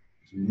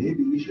 So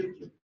maybe you should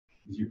do it,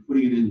 because you're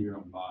putting it into your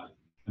own body.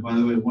 And by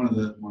the way, one of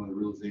the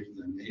realizations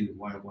I made and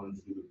why I wanted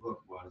to do the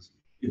book was,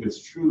 if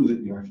it's true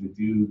that you actually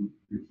do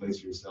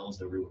replace your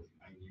cells every 9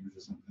 years or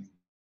something,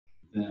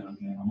 then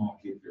I'm all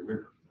Cape Fear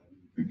River.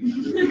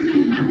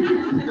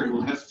 It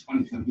will last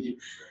 20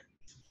 years.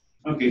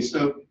 Okay,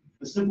 so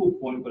a simple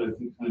point, but I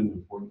think kind of an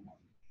important one.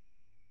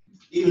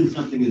 Even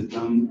something as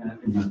dumb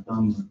and not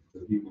dumb for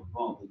the people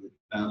involved, the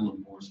Battle of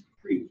Morse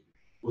Creek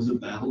was a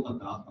battle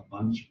about a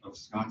bunch of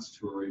Scots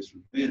Tories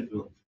from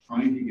Fayetteville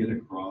trying to get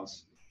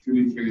across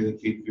tributary of the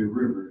Cape Fear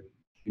River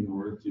in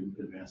order to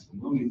advance from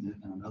Wilmington,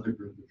 and another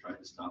group that tried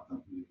to stop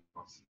them from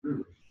across the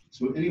river.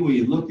 So any way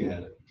you look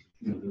at it,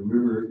 the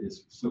river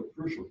is so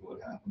crucial to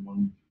what happened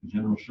when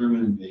General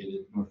Sherman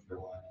invaded North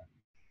Carolina.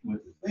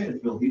 Went to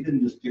Fayetteville, he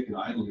didn't just pick it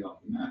idly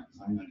off the map,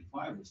 because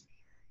I-95 was.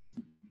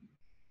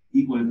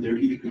 He went there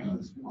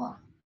because why?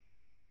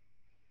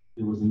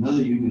 There was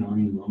another Union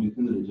Army in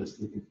Wilmington that had just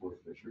taken Fort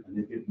Fisher, and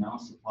they could now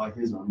supply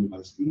his army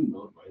by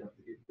steamboat right up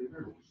the Cape Fear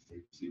River, which they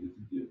proceeded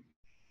to do.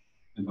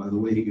 And by the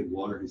way, he could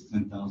water his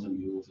 10,000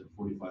 mules and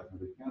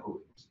 4,500 cattle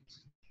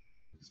horses.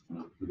 It's kind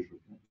of a crucial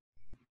thing.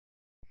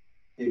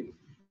 Okay.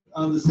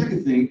 The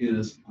second thing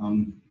is,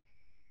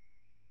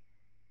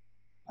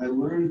 I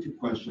learned to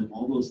question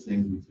all those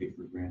things we take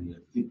for granted.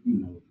 I think we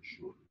know for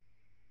sure.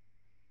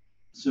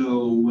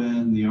 So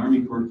when the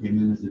Army Corps came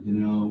in and said,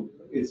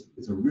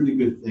 it's a really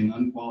good thing,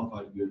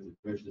 unqualified good to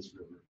dredge this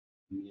river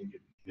and make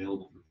it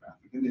available for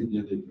traffic. And they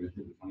did, they dredged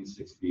it to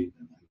 26 feet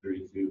and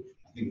 32.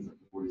 I think it's up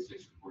to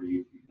 46 or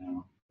 48 feet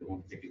now. They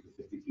want to take it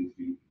to 52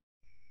 feet.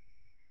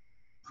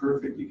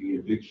 Perfect, you can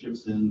get big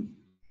ships in,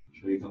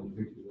 show you a couple of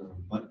pictures of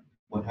them. But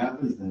what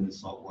happens then is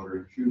saltwater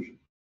intrusion.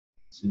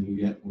 So you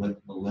get the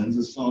lens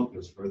of salt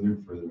goes further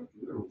and further up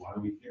the river. Why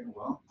do we care?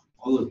 Well,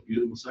 all those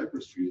beautiful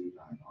cypress trees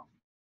are dying off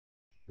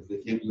because they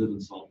can't live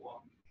in salt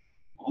water.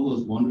 All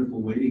those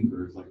wonderful wading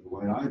birds like the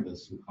white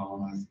ibis who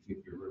colonize the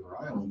Cape Fear River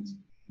Islands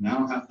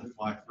now have to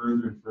fly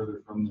further and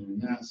further from their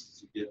nests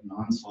to get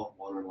non-salt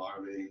water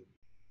larvae,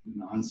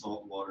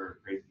 non-salt water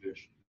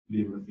crayfish to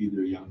be able to feed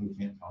their young who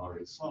can't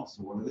tolerate salt.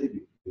 So what do?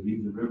 They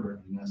leave the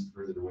river and nest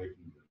further away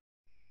from the river.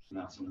 So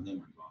now some of them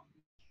are gone.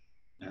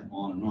 And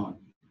on and on.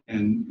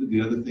 And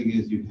the other thing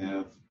is you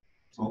have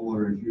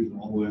saltwater intrusion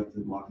all the way up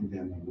to Locking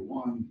Dam number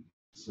 1,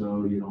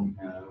 so you don't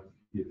have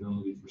the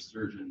ability for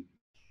sturgeon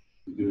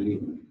to do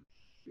anything.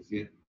 They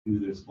can't do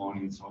their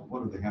spawning in salt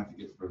water, they have to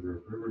get further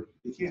up the river.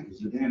 They can't,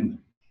 there's a dam there.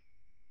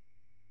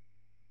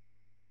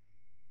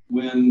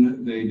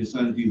 When they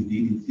decided to use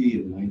DDT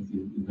in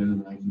the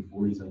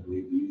 1940s, I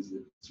believe, they used it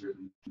in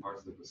certain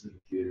parts of the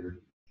Pacific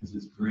Theater because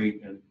it's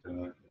great at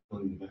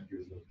killing the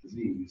vectors of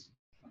disease,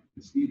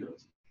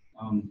 mosquitoes.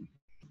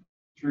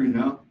 Turned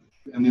out,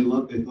 and they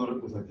thought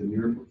it was like the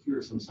miracle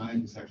cure. Some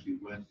scientists actually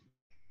went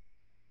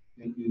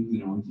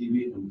on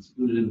TV and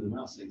split it into the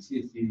mouse saying, see,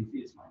 it's DDT,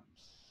 it's harmless.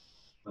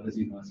 But as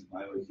you know, it's a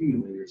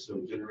bioaccumulator,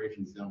 so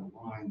generations down the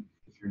line,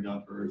 it turned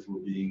out birds were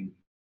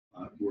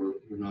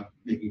were not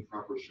making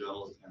proper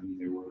shells and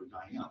they were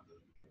dying out.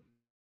 The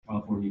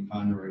California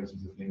condor is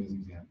a famous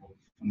example.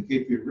 On the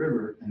Cape Fear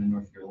River and in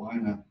North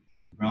Carolina,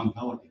 the brown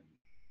pelican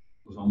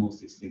was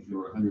almost extinct. There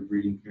were 100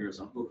 breeding pairs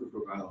on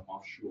Ocracoke Island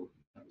offshore.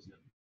 That was it.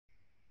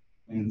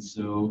 And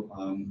so,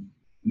 and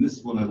this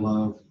is what I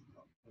love.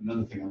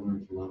 Another thing I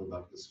learned to love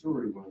about this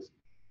story was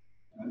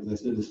as I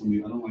said to some of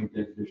you, I don't like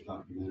dead fish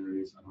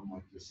documentaries. I don't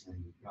like just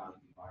saying, God,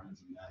 the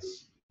environment's a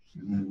mess,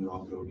 and then we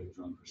all go get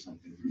drunk or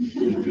something.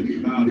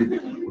 About it,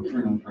 or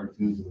turn on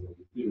cartoons or whatever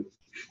we do.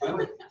 I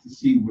like to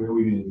see where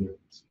we made a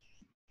difference.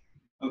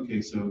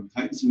 Okay, so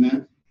Titan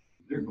Cement,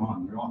 they're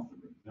gone. They're off the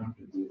river. They're not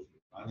going to do it.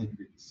 I think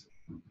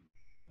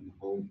and the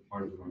whole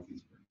part of the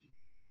Northeast branch.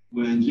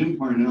 When Jim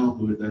Parnell,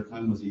 who at that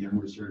time was a young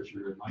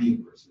researcher at my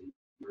university,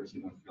 University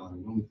of North Carolina,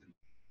 Wilmington,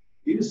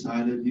 he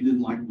decided he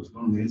didn't like what was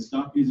going on. They had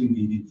stopped using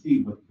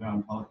DDT, but the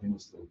brown polythene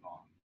was still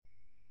gone.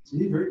 So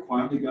he very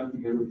quietly got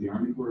together with the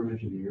Army Corps of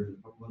Engineers and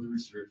a couple other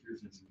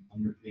researchers and some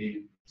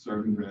underpaid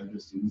starving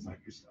graduate students like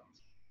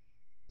yourselves.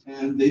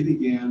 And they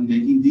began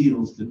making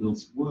deals to build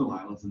spoil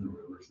islands in the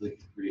river so they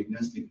could create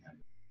nesting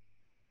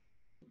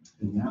habitats.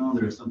 And now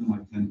there are something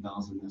like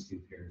 10,000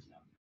 nesting pairs down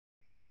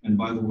there. And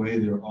by the way,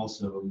 there are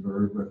also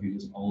bird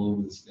refuges all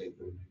over the state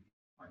that are making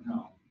right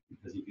now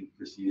because he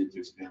proceeded to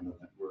expand the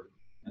network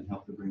and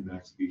help to bring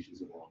back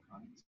species of all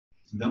kinds.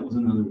 So that was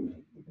another win.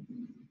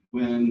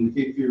 When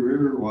Cape Fear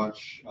River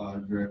Watch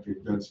director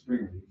Doug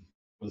Springer, who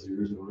was the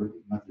original,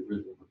 not the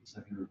original, but the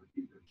second river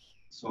keeper,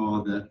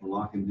 saw that the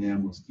lock and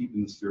dam was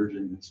keeping the sturgeon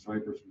and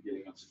stripers from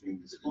getting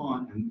upstream to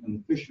spawn, and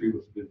the fishery,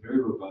 which had been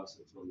very robust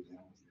until the dam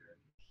was there,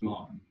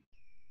 gone.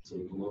 So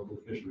the local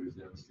fishery was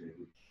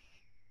devastated.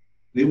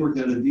 They worked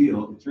out a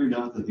deal. It turned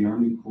out that the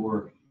Army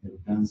Corps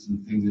had done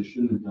some things they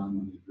shouldn't have done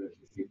when they dredged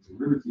the Cape Fear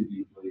River too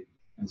deeply,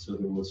 and so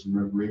there was some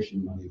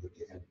reparation money that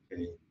they had to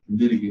pay to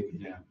mitigate the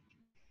damage.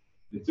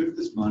 They took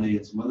this money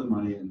and some other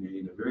money and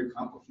made a very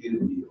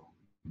complicated deal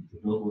to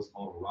build what's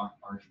called a rock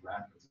arch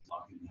rapids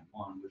locking dam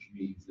on, which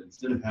means that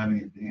instead of having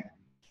a dam,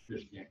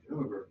 fish can't get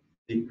over,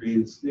 they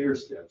created stair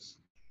steps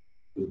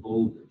with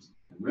boulders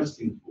and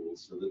resting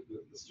pools so that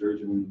the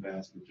sturgeon and the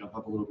bass could jump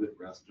up a little bit,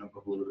 rest, jump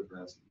up a little bit,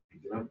 rest,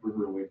 and get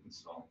upriver away from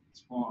salt and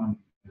spawn,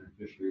 and their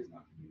fishery is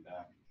not going to be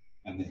back.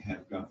 And they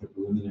have got the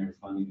preliminary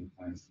funding and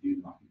plans to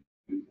do nothing.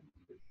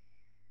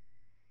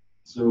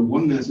 So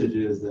one message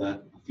is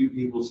that a few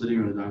people sitting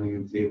on a dining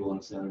room table on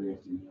a Saturday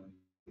afternoon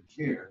with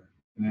care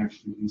can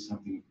actually do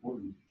something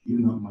important,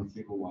 even though it might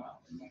take a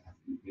while. They might have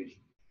to be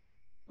patient.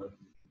 But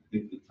I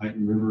think the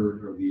Titan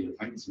River or the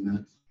Titan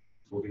Cement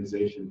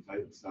organization,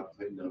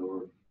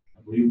 Titan.org,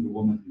 I believe the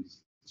woman who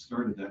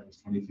started that was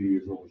 22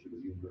 years old. She was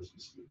a university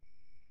student.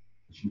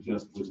 She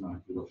just would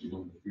not give up. She's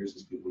one of the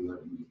fiercest people we've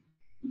ever met.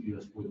 She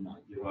just would not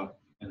give up.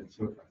 And it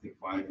took, I think,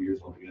 5 years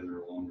altogether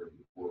or longer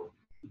before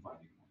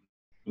finding one,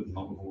 with the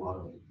help of a lot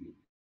of other people.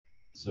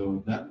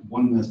 So that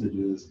one message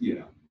is,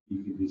 yeah,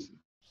 you can do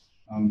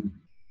something.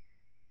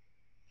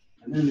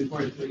 And then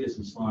before I show you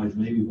some slides,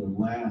 maybe the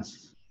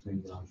last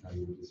thing that I'll tell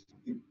you is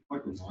I think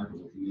quite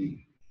remarkable to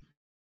me.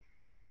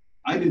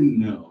 I didn't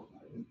know.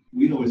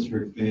 We'd always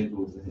heard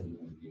Fayetteville was the head of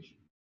navigation.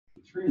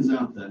 It turns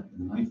out that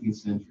in the 19th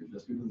century,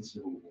 just before the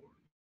Civil War,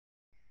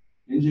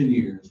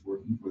 engineers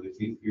working for the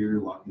Cape Fear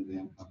Lock and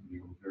Dam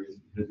Company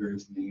had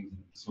various names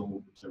and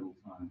sold several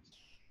times.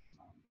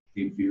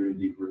 Cape Fear,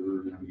 Deep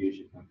River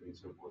Navigation Company, and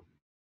so forth.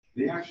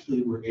 They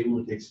actually were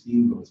able to take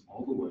steamboats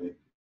all the way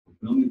from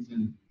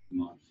Wilmington to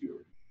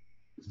Montcure,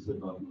 which is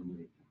above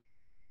Normandy.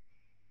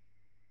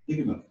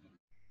 Think about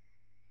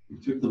that.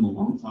 It took them a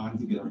long time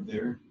to get up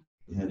there.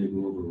 They had to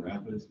go over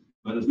rapids.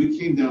 But as we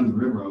came down the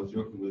river, I was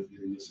joking with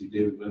you, and you'll see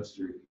David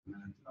Webster.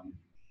 And,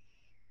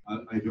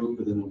 I joked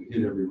with him when we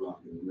hit every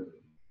rock in the river.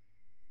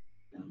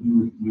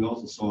 And we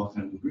also saw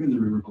kind of the grid in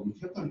the river, but we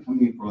kept on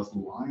coming across the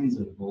lines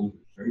of boulders,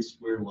 very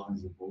square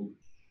lines of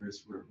boulders, very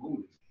square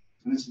boulders.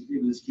 And I said,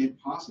 David, this can't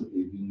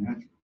possibly be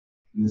natural.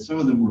 And then some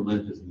of them were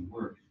ledges and they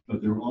were,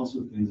 but there were also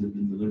things that had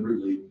been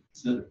deliberately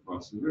set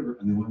across the river.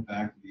 And they went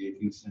back to the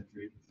 18th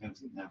century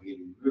attempts at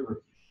navigating the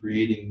river,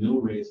 creating mill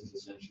races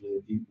essentially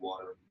of deep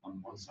water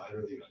on one side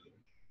or the other,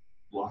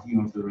 blocking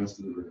off the rest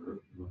of the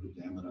river in order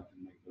to dam it up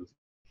and make those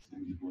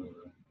things boil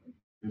up.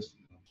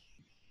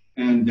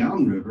 And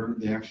downriver,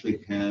 they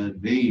actually had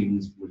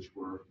veins which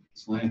were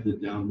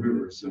slanted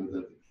downriver so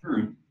that the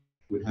current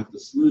would have to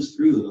sluice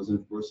through those. And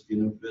of course, you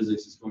know,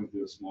 physics is going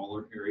through a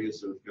smaller area,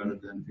 so it's got to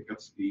then pick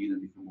up speed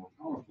and become more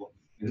powerful,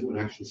 and it would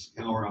actually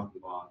scour out the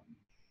bottom.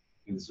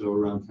 And so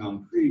around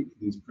Town Creek,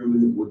 these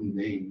primitive wooden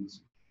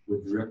veins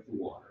would direct the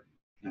water,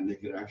 and they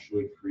could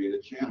actually create a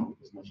channel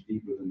that was much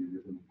deeper than the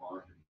original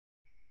bar.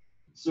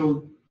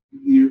 So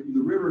the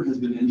river has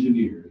been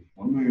engineered,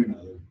 one way or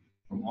another,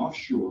 from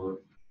offshore,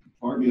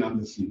 far beyond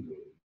the seabed,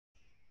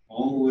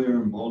 all the way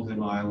around Bald Head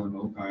Island,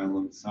 Oak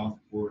Island,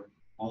 Southport,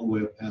 all the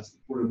way up past the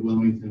Port of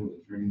Wilmington, where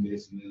the training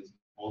basin is,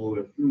 all the way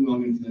up through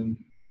Wilmington,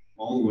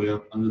 all the way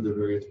up under the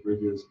various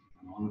bridges,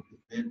 and on up to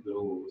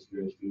Fayetteville, where it was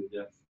dredged to a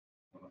depth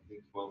of, I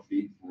think, 12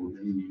 feet for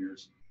many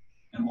years,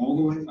 and all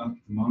the way up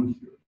to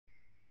Montcure.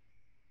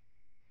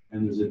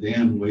 And there's a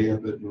dam way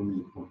up at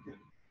Normandy Point.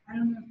 I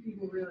don't know if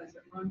people realize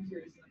that Montcure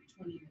is like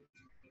 20 minutes.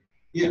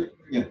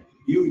 Yeah.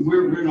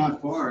 We're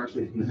not far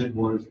actually from the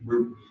headwaters.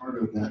 We're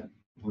part of that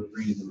what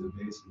drains in the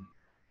basin.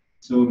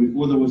 So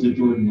before there was a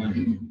Jordan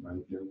Lake,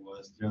 right, there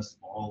was just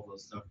all the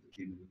stuff that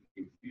came into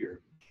Cape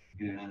Fear,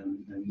 and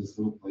this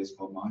little place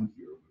called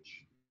Montcure,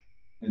 which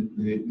And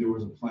there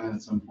was a plan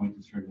at some point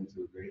to turn it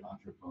into a great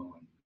entrepot,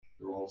 and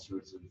there were all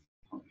sorts of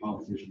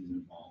politicians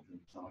involved in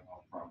selling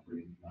off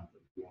property, not that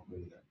we won't go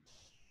to that.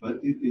 But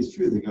it's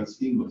true, they got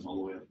steamboats all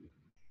the way up there.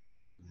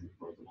 And they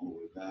brought them all the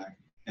way back.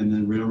 And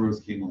then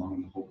railroads came along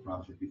and the whole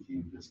project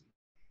became just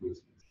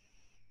business.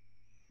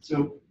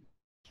 So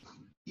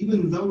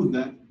even though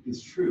that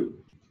is true,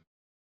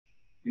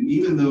 and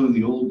even though in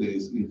the old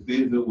days,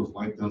 Fayetteville was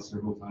wiped out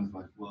several times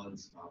by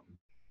floods,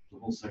 the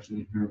whole section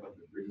in here about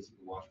the bridges that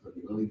were washed out,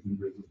 the Wellington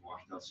Bridge was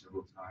washed out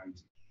several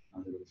times.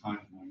 There were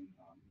times when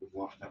it was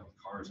washed out with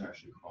cars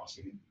actually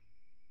crossing it.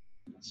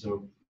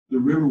 So the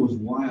river was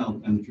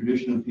wild, and the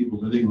tradition of people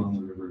living along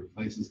the river,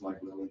 places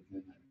like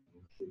Wellington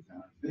and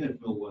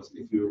Fayetteville, was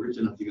if you were rich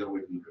enough to get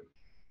away from the river.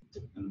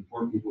 And the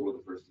poor people were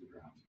the first to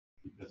drown,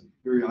 because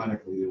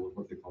periodically they were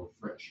what they called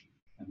fresh,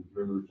 and the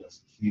river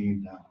just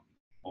came down.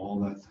 All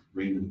that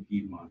rain in the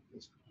Piedmont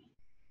just came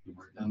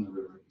right down the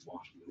river and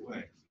washed it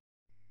away.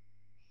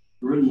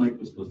 Jordan Lake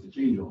was supposed to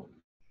change all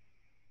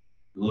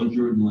that. Below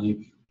Jordan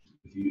Lake,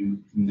 if you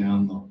come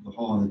down the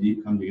Hall and the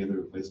Deep come together at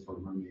a place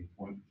called Mermaid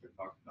Point, which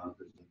I talked about,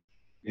 there's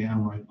a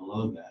dam right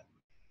below that.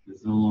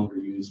 It's no longer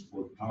used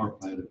for the power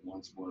plant it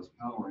once was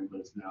powering, but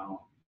it's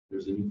now,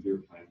 there's a nuclear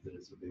plant that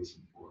it's a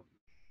basin for.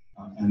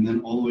 And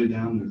then all the way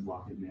down, there's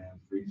Lockett Dam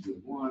 3, 2,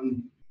 and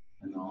 1,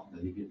 and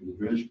then you get to the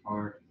dredge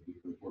part, and you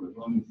get to the Port of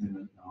Wilmington,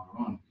 and on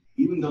and on.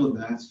 Even though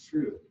that's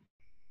true,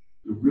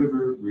 the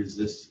river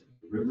resists it.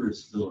 The river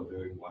is still a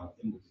very wild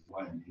thing, which is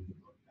why I named the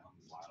book Down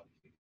the Wild.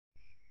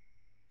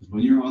 Because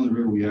when you're on the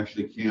river, we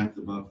actually camped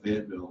above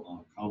Fayetteville on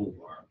a cobble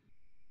bar,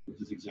 which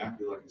is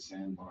exactly like a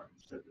sandbar,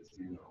 except it's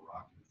made out of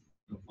rock.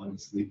 No fun to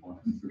sleep on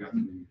it. I forgot to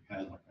bring your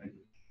pad like I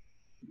did.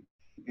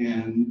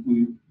 And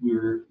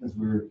we're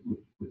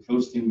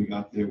toasting, we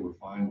got there, we're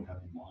fine, we're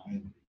having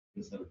wine.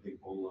 Just had a big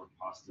bowl of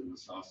pasta and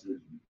sausage.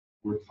 And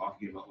we're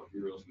talking about what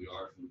heroes we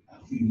are from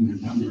paddling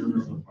down the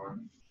river so far.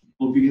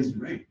 Hope you get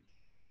some rain.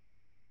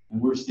 And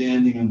we're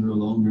standing under a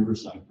lone river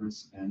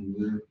cypress, and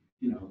we're,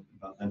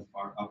 about that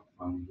far up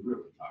from the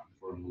river, talking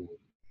for a little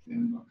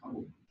stand about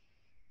couple.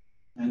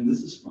 And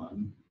this is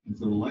fun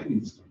until the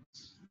lightning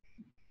starts.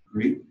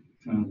 Great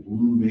kind of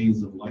blue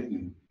veins of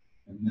lightning,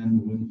 and then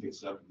the wind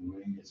picks up and the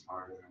rain gets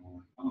harder, and we're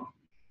like, oh,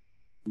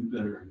 we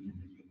better get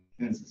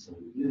the fence. And so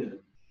we did.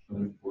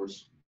 But of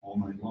course, all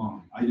night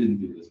long, I didn't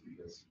do this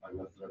because I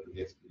left it up to the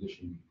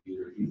expedition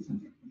leader.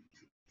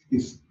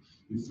 He's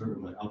sort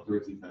of an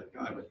outdoorsy type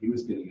guy, but he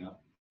was getting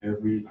up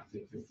every, I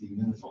think, 15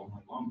 minutes all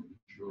night long to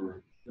make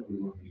sure that we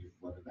weren't going to get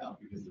flooded out,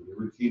 because the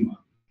river came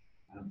up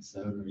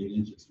 7 or 8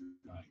 inches through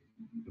the night,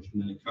 which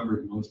then it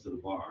covered most of the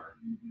bar.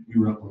 We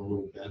were up on a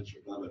little bench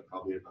above it,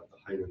 probably about the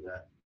height of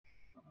that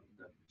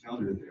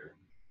counter there.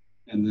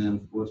 And then,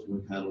 of course, when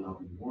we paddled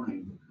out in the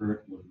morning, the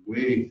current was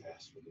way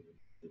faster than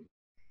it.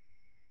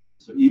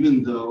 So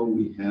even though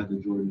we had the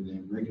Jordan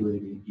Dam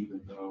regulating, even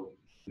though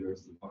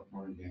there's the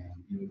Buckhorn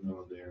Dam, even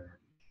though there,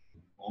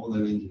 all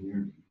that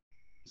engineering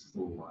is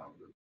still wild.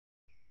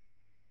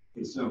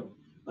 Okay, so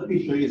let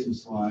me show you some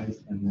slides,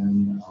 and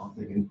then I'll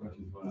take any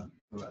questions. Go ahead.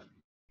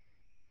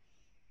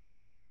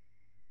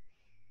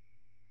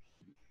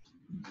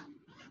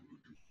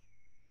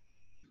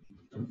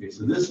 Okay,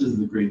 so this is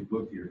the great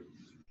book here.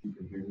 You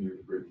can hear me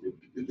refer to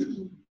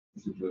it.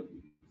 It's a joke.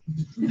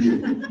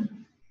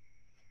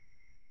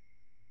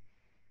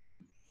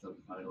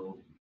 Subtitle.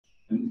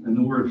 And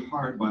the word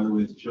heart, by the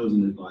way, is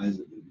chosen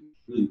advisedly.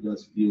 It really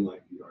does feel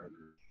like the arbor.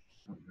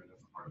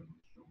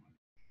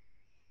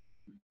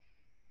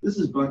 This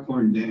is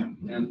Buckhorn Dam,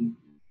 and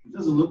it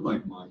doesn't look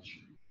like much,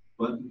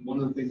 but one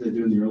of the things I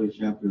do in the early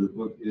chapter of the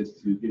book is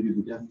to give you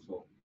the death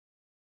toll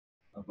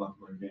of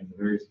Buckhorn Dam, the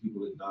various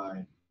people that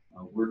died,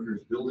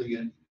 workers building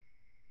it.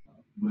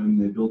 When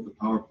they built the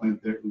power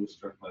plant there, it was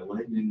struck by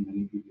lightning.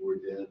 Many people were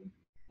dead.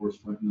 Horse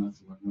went nuts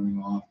and went running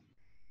off.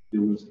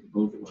 There was a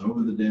boat that went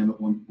over the dam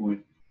at one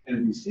point. And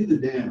if you see the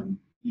dam,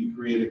 you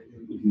create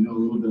if you know a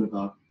little bit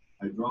about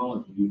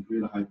hydrology, you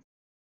create a high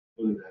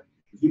flow that.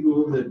 If you go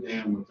over that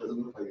dam, which doesn't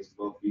look like it's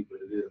 12 feet, but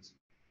it is,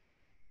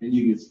 and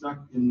you get stuck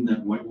in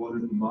that white water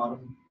at the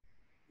bottom,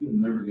 you'll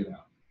never get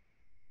out.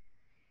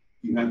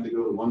 You have to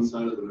go to one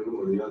side of the river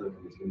or the other,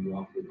 and it's going to be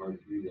awfully hard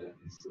to do that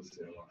and still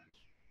stay alive,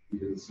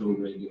 because it's so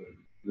regular.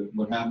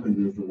 What happens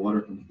is the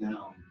water comes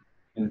down,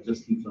 and it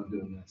just keeps on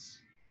doing this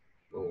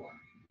for a while.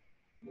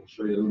 We'll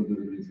show you a little bit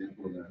of an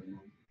example of that.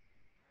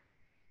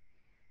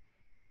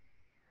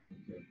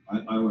 Okay,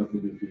 I like to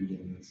do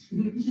doing this.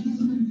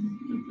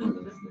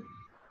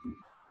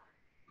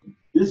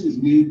 This is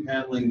me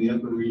paddling the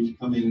upper reach,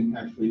 coming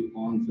actually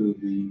onto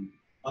the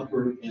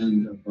upper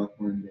end of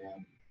Buckhorn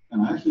Dam.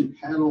 And I actually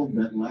paddled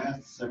that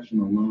last section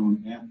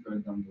alone after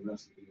I'd done the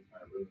rest of the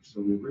entire river. So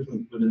we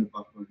originally put in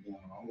Buckhorn Dam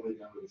all the way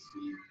down to the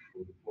sea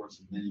over the course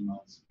of many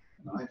months.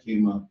 And I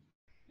came up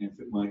and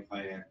took my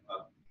kayak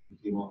up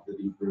and came off the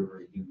deep river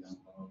and came down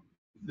low,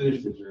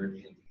 finished the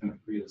journey, and kind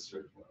of create a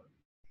circle.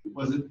 It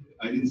wasn't,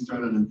 I didn't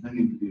start out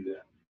intending to do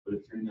that, but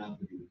it turned out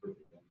to be the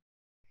perfect thing.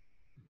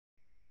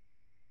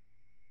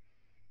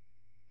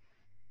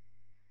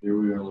 Here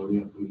we are loading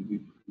building up.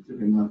 We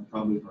took enough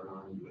probably for an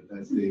army, but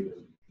that's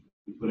David.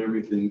 We put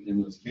everything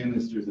in those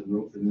canisters and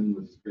roped them in,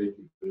 which is great.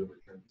 We put it over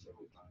there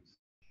several times.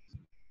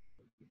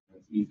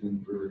 That's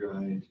Ethan, river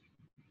guide.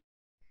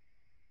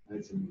 I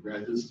had some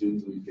graduate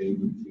students we paid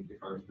to take the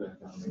cars back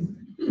down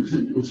there.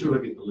 It was sort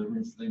of like a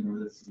deliverance thing or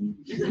this.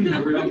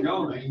 We're not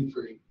going hanging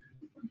free.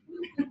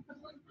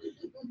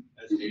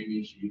 That's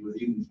Amy. She was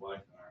Ethan's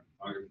wife, our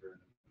photographer.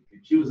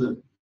 She was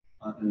an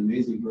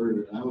amazing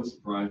bird, and I was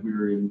surprised. We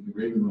were in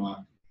Raven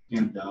Rock,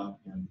 camped out,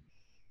 and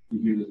we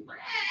hear this.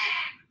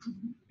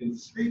 It's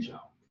a screech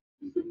owl,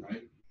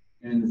 right?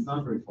 And it's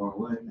not very far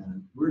away,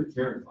 and we're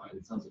terrified.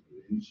 It sounds like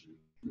an issue.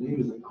 And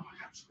Amy's like, "Oh my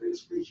God, it's a great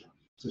screech owl."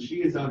 So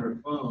she gets out her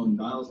phone,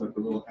 dials up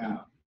her little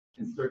app,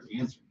 and starts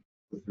answering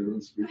with her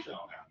little screech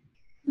owl app.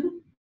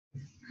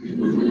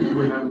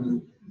 We're having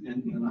this,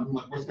 and I'm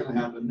like, "What's going to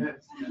happen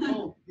next?" And,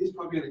 "Oh, he's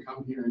probably going to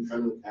come here and try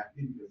to attack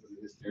me because of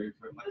this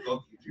territory." I'm like,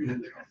 "Oh, keep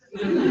in there."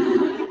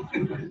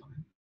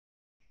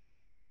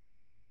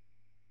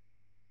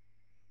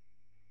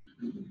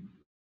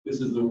 This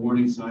is the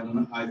warning sign,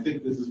 and I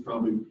think this is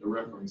probably a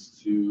reference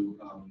to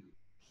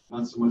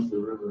not so much the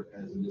river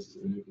as it is to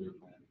the nuclear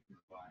plant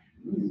nearby.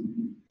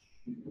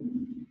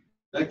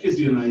 That gives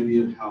you an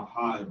idea of how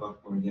high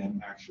Buckhorn Dam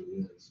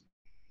actually is.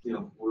 You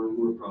know,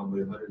 we're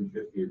probably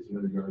 150 or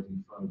 200 yards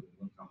in front of it.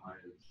 Look how high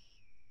it is.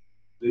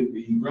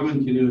 The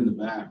Grumman canoe in the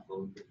back,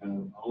 the kind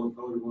of olive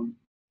colored one,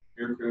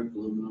 aircraft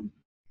aluminum,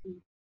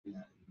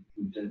 yeah,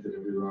 indented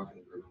every rock in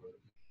the river with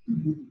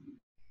it.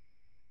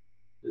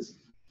 This.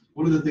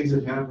 One of the things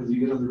that happens,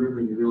 you get on the river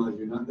and you realize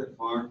you're not that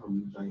far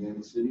from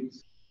gigantic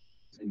cities,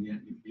 and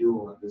yet you feel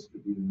like this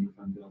could be the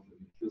Yukon Delta.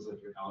 It feels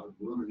like you're out of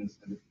the wilderness,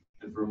 and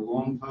for a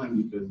long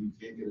time, because you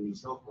can't get any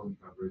cell phone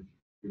coverage,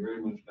 you're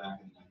very much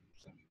back in the 90th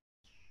century.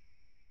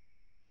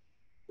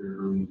 Very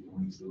early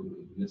mornings, a little bit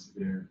of mist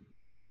there.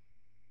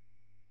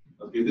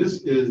 Okay,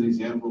 this is an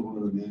example of one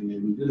of the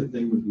man-made. We did a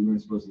thing which we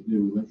weren't supposed to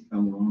do. We went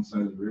down the wrong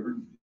side of the river.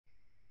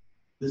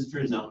 This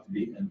turns out to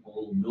be an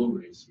old mill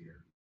race here.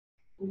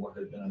 What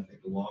had been, I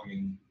think, a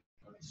logging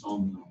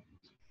sawmill.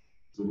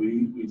 So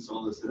we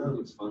saw this, oh, it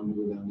looks fun,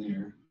 we'll go down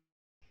there.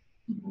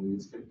 Well, we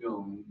just kept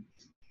going.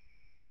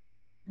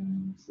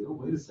 And we said, oh,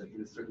 wait a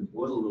second, it's starting to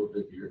boil a little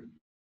bit here.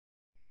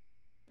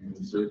 And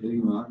we started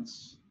hitting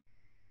rocks.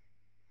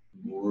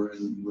 More,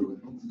 and we're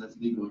like, oh, that's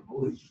me going,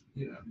 holy shit,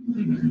 yeah.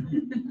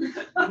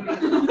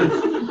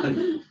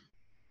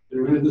 They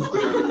were just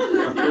like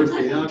our first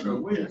day out,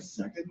 go, wait a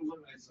second, what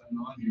did I sign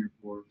on here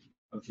for?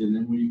 Okay,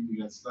 then we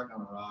got stuck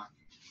on a rock.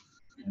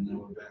 And then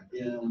we're back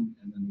in,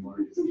 and then the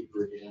water gets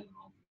deeper again, and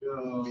off we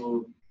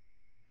go.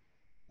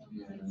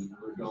 And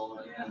we're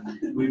going,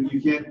 and you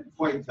can't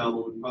quite tell,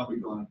 but we've probably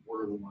gone a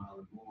quarter of a mile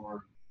or more.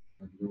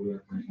 And here we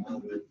are coming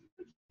out of it.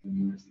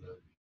 And there's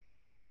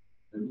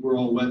and we're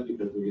all wet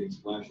because we're getting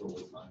splashed all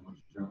the time, which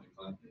is generally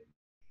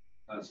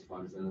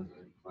classifies that as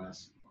a class.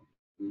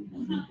 And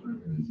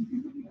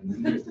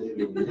then there's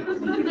David.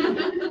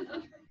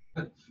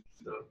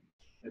 So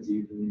that's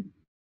easy.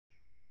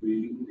 We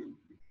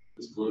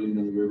just floating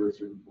in the river at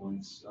certain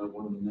points.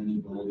 One of the many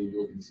bald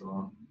eagles we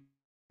saw.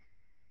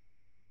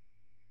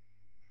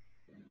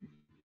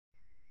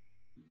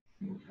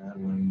 We're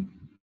paddling.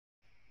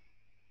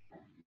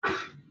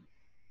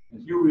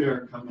 And here we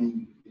are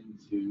coming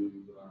into,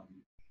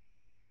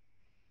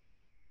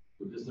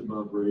 we're just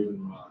above Raven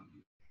Rock.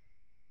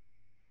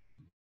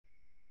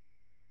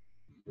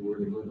 We're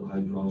going to go to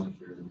hydraulic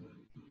here in a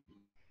minute.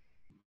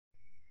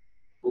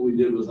 What we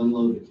did was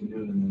unload the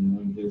canoe, and then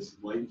when this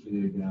light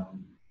canoe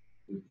down,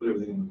 we put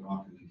everything on the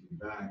rock and then came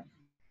back.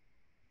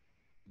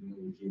 And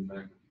then we came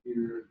back up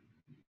here.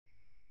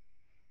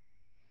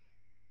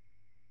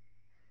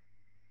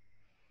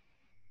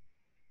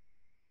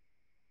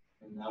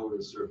 And now we're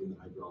surfing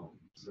the hydraulic.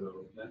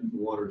 So that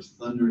water is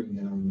thundering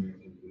down there,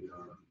 and we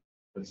are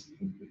just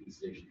completely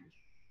stationary.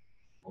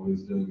 All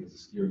he's doing is a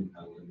steering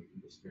paddle, and we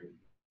can just steering.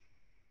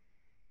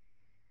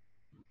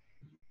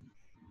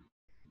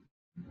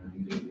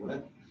 And get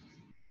wet.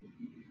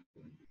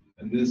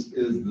 And this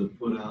is the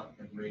put out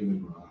at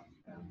Raven Rock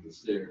and the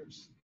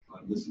stairs.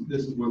 This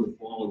is where the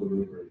fall of the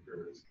river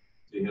occurs.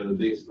 So you have the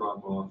base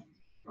drop off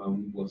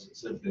from what's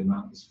essentially a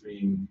mountain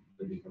stream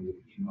that becomes a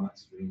Piedmont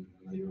stream,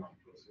 and later on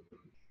goes to the.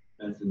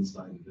 That's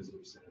inside the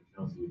visitor center. It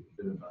tells you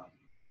a bit about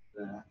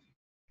that.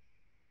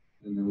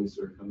 And then we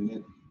start coming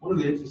in. One of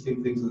the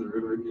interesting things in the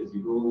river is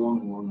you go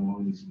along,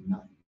 and you see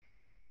nothing.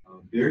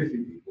 Very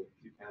few people, a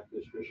few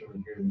catfish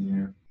fishermen here and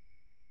there.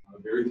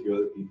 Very few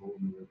other people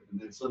in the river. And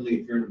then suddenly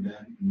you turn a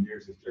bend, and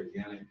there's this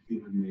gigantic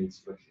human-made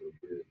structural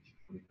bridge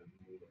coming up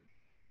the river.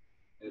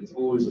 And it's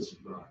always a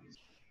surprise.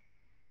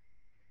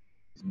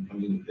 And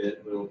coming in the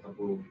pit, a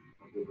couple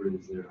of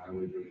bridges there,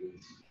 highway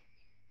bridges.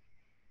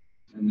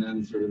 And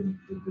then sort of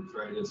the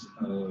detritus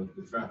of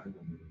the traffic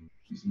on the river.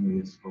 Recently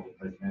it's called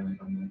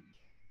Titanic on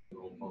the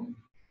old boat.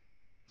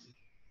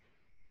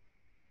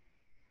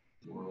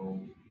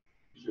 World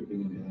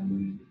shipping and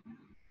handling.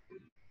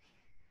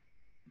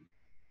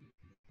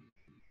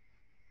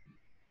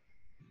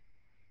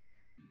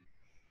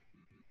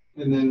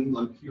 And then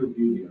like pure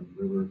beauty on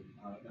the river.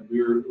 And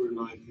we're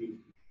going through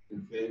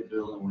in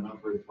Fayetteville, and we're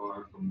not very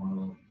far from one of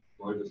the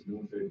largest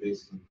military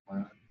bases on the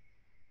planet.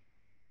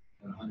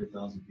 And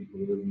 100,000 people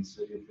live in the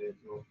city of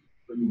Fayetteville,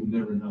 but you would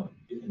never know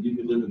it. And you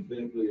could live in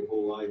Fayetteville your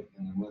whole life,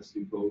 and unless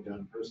you go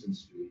down Person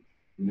Street,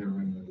 you never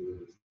run into the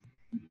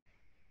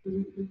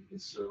river.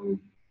 It's so.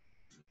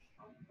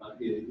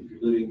 If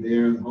you're living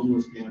there, the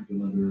homeless camp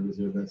and other rivers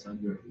there, that's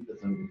under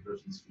the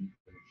Person Street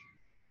bridge.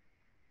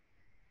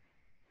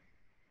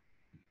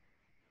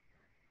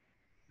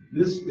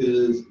 This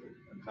is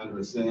a kind of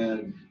a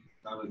sad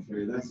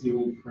commentary. That's the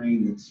old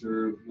crane that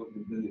served what would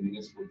have been the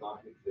municipal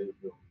dock at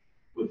Fayetteville,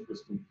 which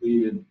was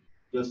completed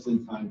just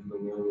in time for the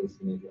railroads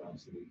to make it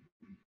obsolete.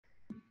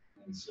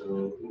 And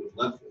so it was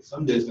left.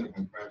 Some days going to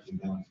come crashing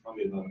down. It's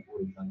probably about a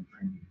 40-ton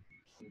crane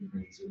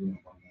sitting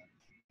up on that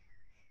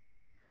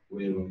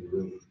way above the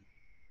river.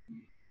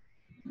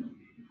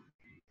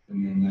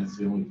 And then that's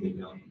the only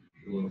takeout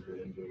below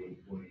Fayetteville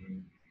with 40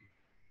 million.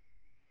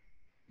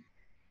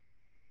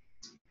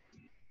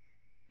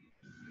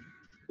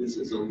 This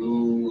is a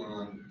little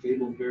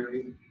cable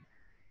ferry,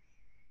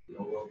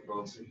 well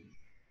crossing.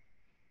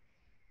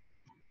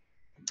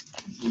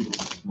 You see how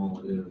small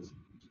it is.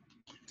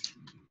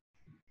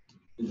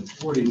 In the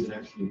 40s, it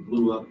actually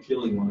blew up,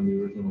 killing one of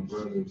the original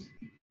brothers,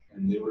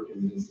 and they were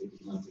convinced it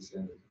was not to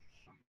send it.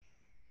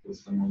 Because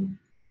someone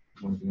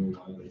wanted to know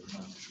why they were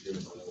not scared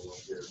about that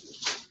welfare.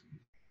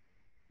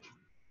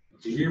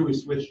 So here we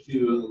switched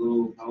to a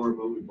little power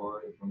boat we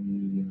borrowed from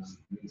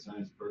the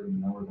science program,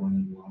 and now we're going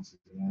into lots of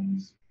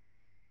dams.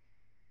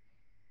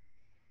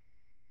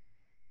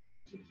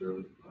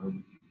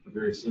 A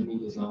very simple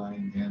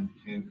design, hand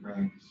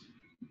cranks.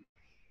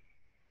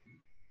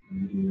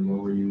 And either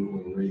lower you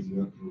or raise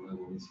you up to the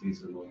level. In this case,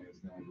 they're lowering us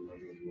down to the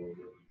level of the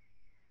river.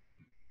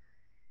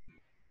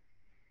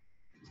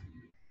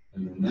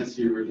 And then that's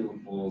the original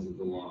falls of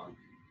the log.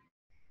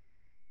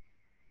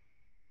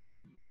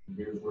 And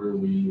here's where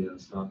we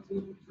stopped to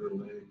look at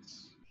turtle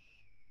eggs.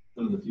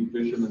 Some of the few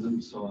fishermen that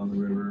we saw on the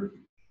river.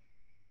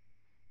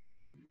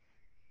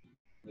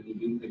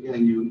 And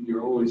again,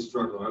 you're always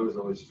struck, or I was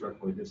always struck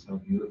by just how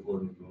beautiful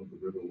and remote the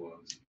river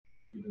was,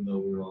 even though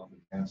we were often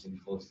passing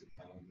close to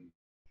towns and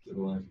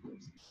civilized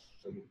places.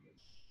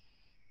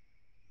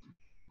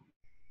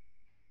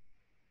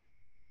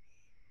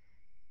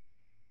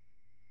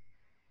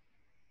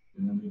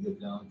 And then we get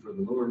down for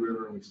the lower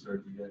river, and we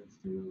start to get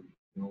to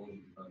the old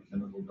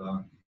chemical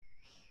dock.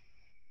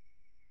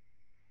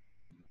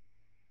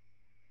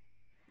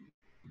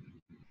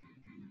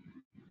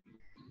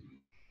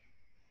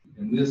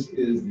 And this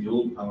is the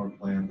old power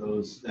plant.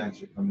 Those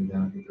stacks are coming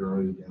down. I think they're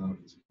already down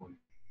at this point.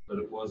 But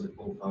it was a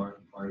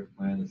coal-fired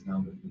plant. It's now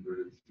been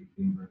converted to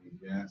clean burning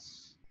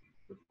gas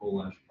with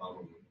coal ash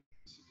probably.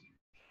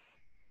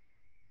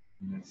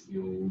 And that's the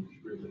old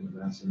bridge in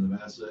Navassa.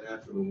 Navassa,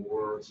 after the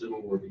war,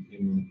 Civil War,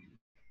 became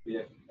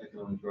the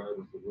economic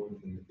driver for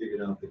Wilmington. They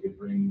figured out they could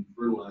bring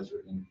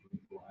fertilizer in from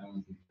the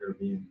islands in the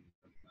Caribbean.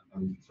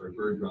 I'm sorry,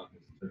 bird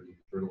droppings in terms of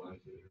fertilizer.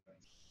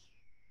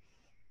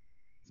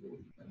 So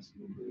that's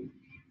the bridge.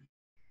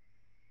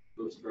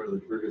 Those started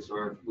the Fergus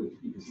Arc, which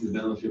you can see the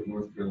battleship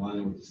North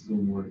Carolina with the steel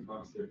moored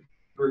across there.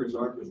 Fergus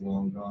Arc was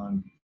long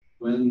gone.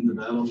 When the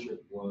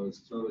battleship was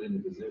towed into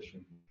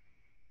position,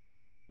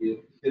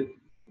 it hit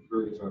the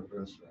Fergus Arc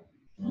restaurant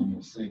and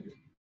almost sank it.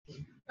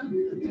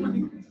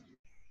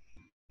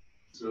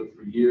 So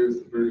for years,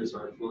 the Fergus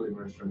Arc floating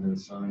restaurant had a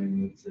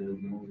sign that said,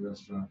 "The only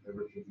restaurant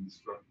ever to be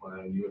struck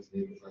by a U.S.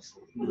 Navy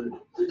vessel."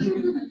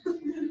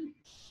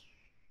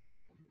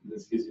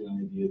 This gives you an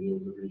idea of the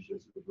delivery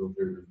ships that were built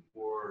there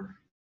before.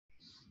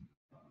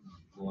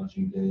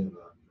 Launching day of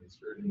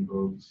excursion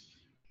boats.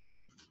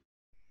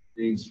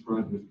 James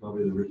Front was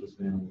probably the richest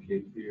man on the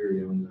Cape Fear.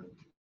 He owned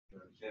the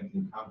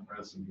Champion Cotton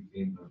Press and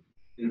became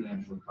the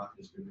international cotton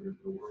distributor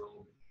for the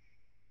world.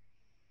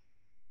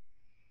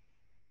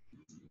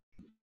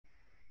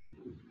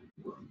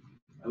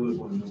 I always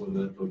want to know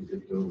whether that boat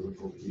tipped over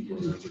with all the people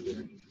that were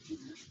there.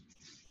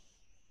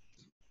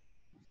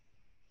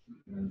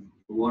 And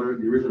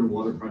the original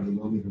waterfront in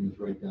Wilmington is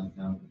right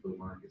downtown for the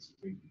Market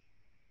Street.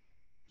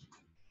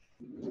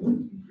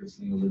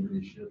 Christening a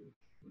Liberty ship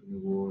in the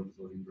war,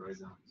 floating dry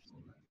docks,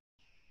 all that.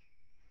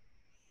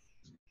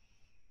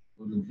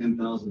 More than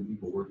 10,000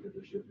 people worked at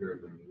the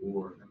shipyard during the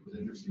war. That was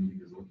interesting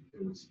because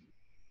it was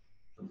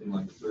something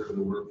like a third of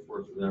the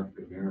workforce was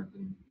African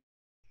American.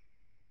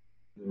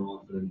 They were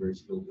often in very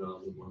skilled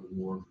jobs with one of the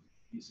more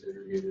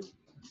desegregated.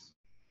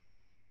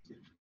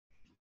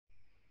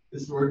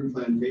 This is Oregon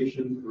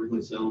Plantation,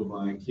 originally settled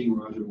by King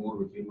Roger Moore,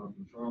 who came up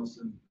from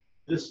Charleston.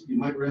 This, you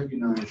might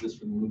recognize this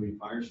from the movie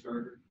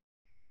Firestarter.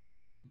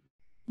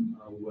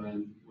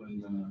 When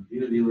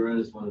Vito Di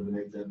Lorenzo wanted to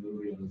make that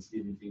movie on the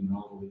Stephen King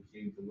novel, he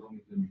came to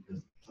Wilmington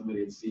because somebody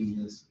had seen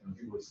this, and I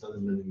think it was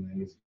Southern Living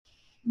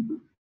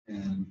Magazine.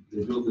 And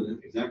they built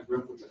an exact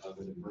replica of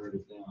it and burned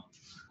it down.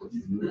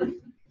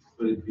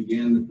 But it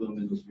began the film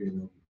industry in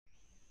Wilmington.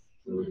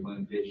 So the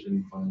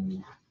plantation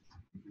finally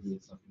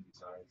contributed something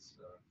besides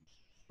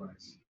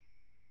price.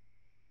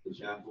 The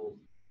chapel,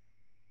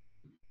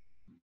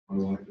 My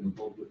wife in the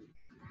pulpit.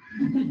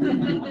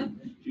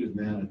 She was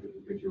mad I took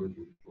a picture with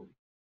you.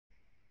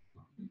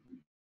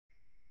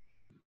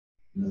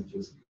 And that's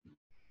just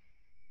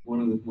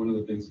one of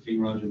the things. King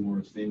Roger Moore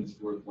is famous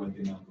for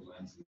pointing out the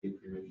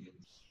landscape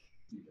Caribbeans.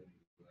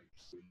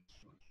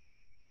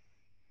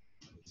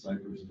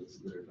 Cypress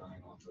that are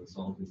dying off the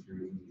salted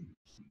fruit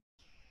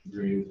and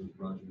graves of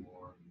Roger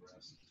Moore and the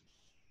rest.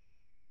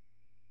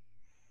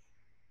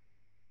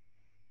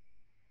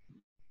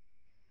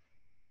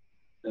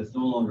 That's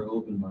no longer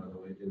open, by the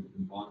way. It's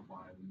been bought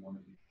by one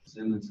of the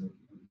descendants of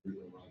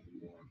Roger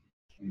Moore.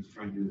 And he's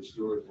trying to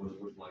restore it what it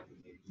looked like in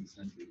the 18th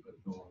century, but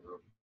no longer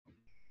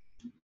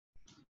open.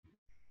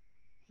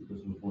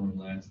 Because it was one of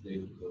the last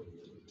days of the river.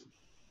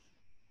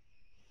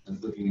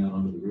 That's looking out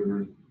onto the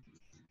river.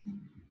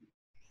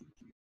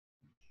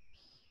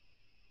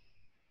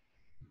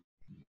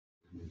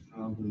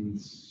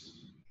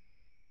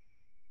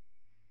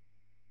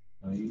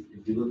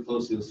 If you look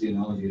closely, you'll see an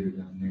alligator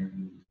down there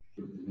in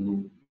the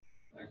middle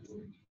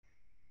backboard.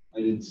 I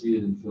didn't see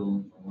it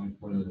until my wife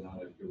pointed it out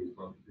after we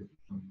brought the picture.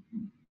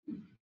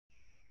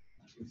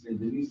 I said,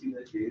 did you see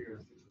that gator?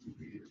 I said,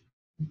 gator.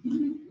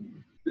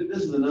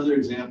 This is another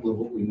example of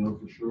what we know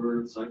for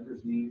sure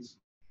cypress needs.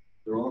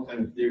 There are all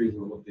kinds of theories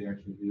about what they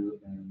actually do,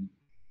 and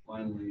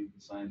finally,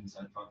 the scientists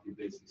I talked to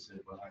basically said,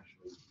 well,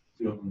 actually,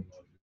 we don't really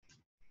know.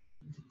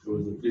 There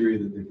was a theory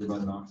that they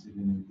provided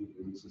oxygen in the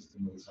root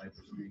system of the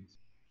cypress trees.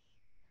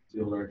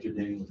 The old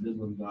Archidane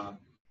Midland dock.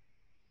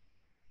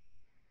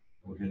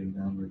 We're heading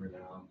downriver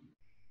now.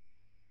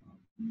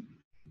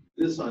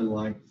 This I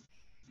liked.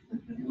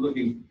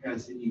 Looking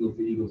past the Eagle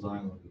to Eagles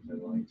Island, which I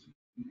liked.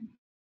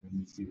 And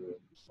you see the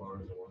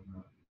stars and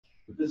whatnot.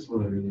 But this is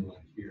what I really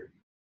like here.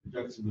 The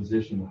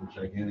juxtaposition of the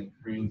gigantic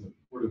cranes at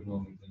the Port of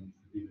Wilmington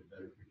is even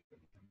better picture.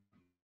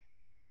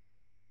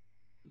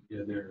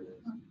 Yeah, there it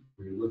is.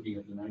 Where you're looking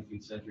at the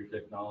 19th century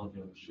technology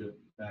on the ship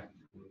back to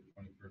the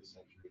 21st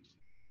century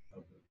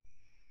of the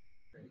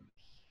crane.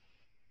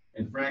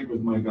 And Frank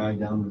was my guy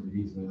downriver.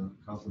 He's a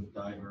accomplished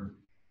diver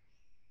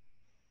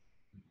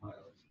and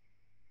pilot.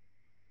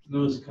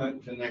 Notice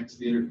cut connects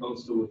the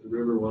intercoastal with the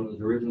river. When it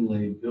was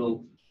originally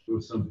built, there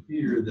was some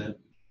fear that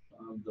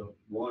the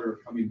water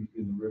coming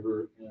between the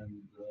river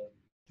and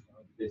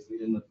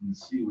basically inlet from the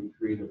sea would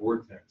create a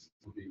vortex.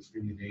 It would be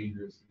extremely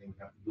dangerous, and they would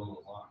have to build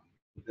a lock.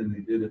 But then they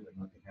did it, and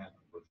nothing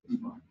happened. It was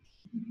fine.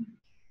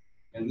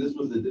 And this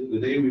was the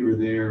day we were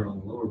there on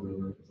the lower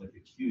river. It was like a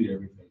cue to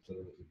everything. So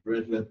there was a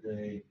bridge that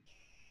day.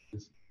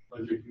 This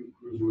pleasure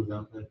cruiser was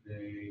out that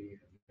day.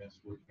 The best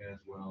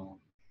forecast well.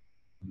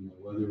 And the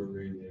weather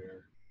array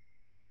there.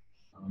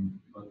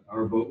 But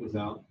our boat was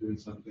out doing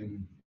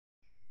something.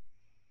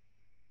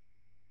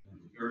 And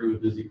the ferry was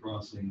busy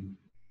crossing.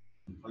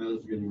 The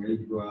pilots were getting ready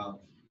to go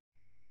out.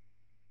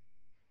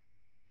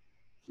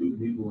 Two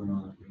people were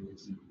not really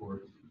in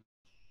port.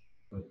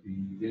 But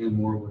the Dan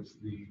Moore was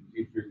the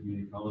Cape Fear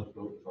Community College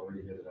boat was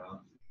already headed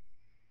out.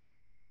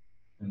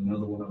 And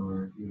another one of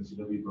our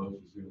UNCW boats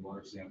was doing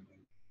water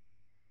sampling.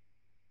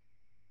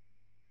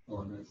 Oh,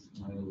 and that's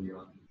my little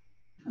yacht.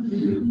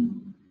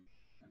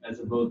 That's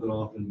a boat that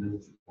often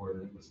visits the port,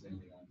 and it was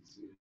standing out to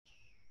sea.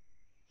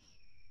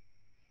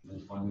 And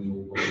then finally,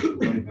 we'll go to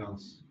the White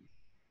House.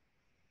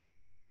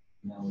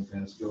 Now we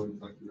pass go and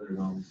collect the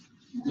 $100.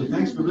 So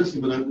thanks for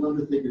listening, but I'd love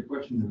to take your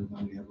questions in the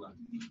time we have left.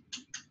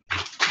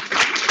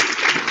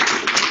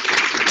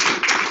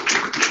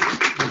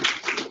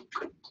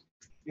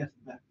 Yes,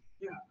 Matt.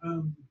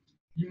 Yeah,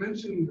 you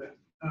mentioned that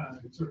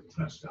sort of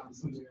touched on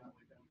something that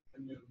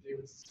I know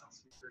David's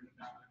house was written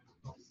about,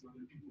 and probably some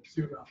other people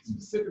too, about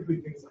specifically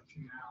things like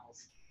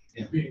canals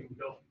being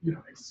built,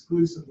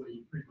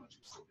 exclusively pretty much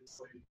with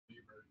slave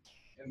labor,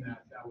 and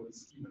that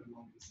was even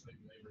among the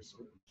slave labor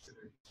sort of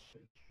considered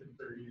the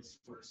dirtiest,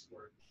 worst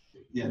work.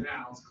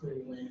 Canals,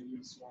 clearing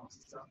land, swamps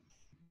and stuff.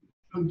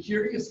 I'm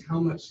curious how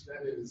much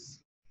that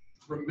is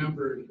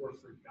remembered or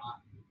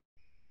forgotten.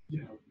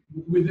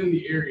 Within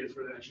the areas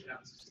where that actually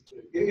happens.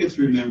 It's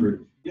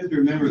remembered. You have to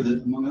remember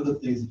that among other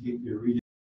things, the Cape Fear region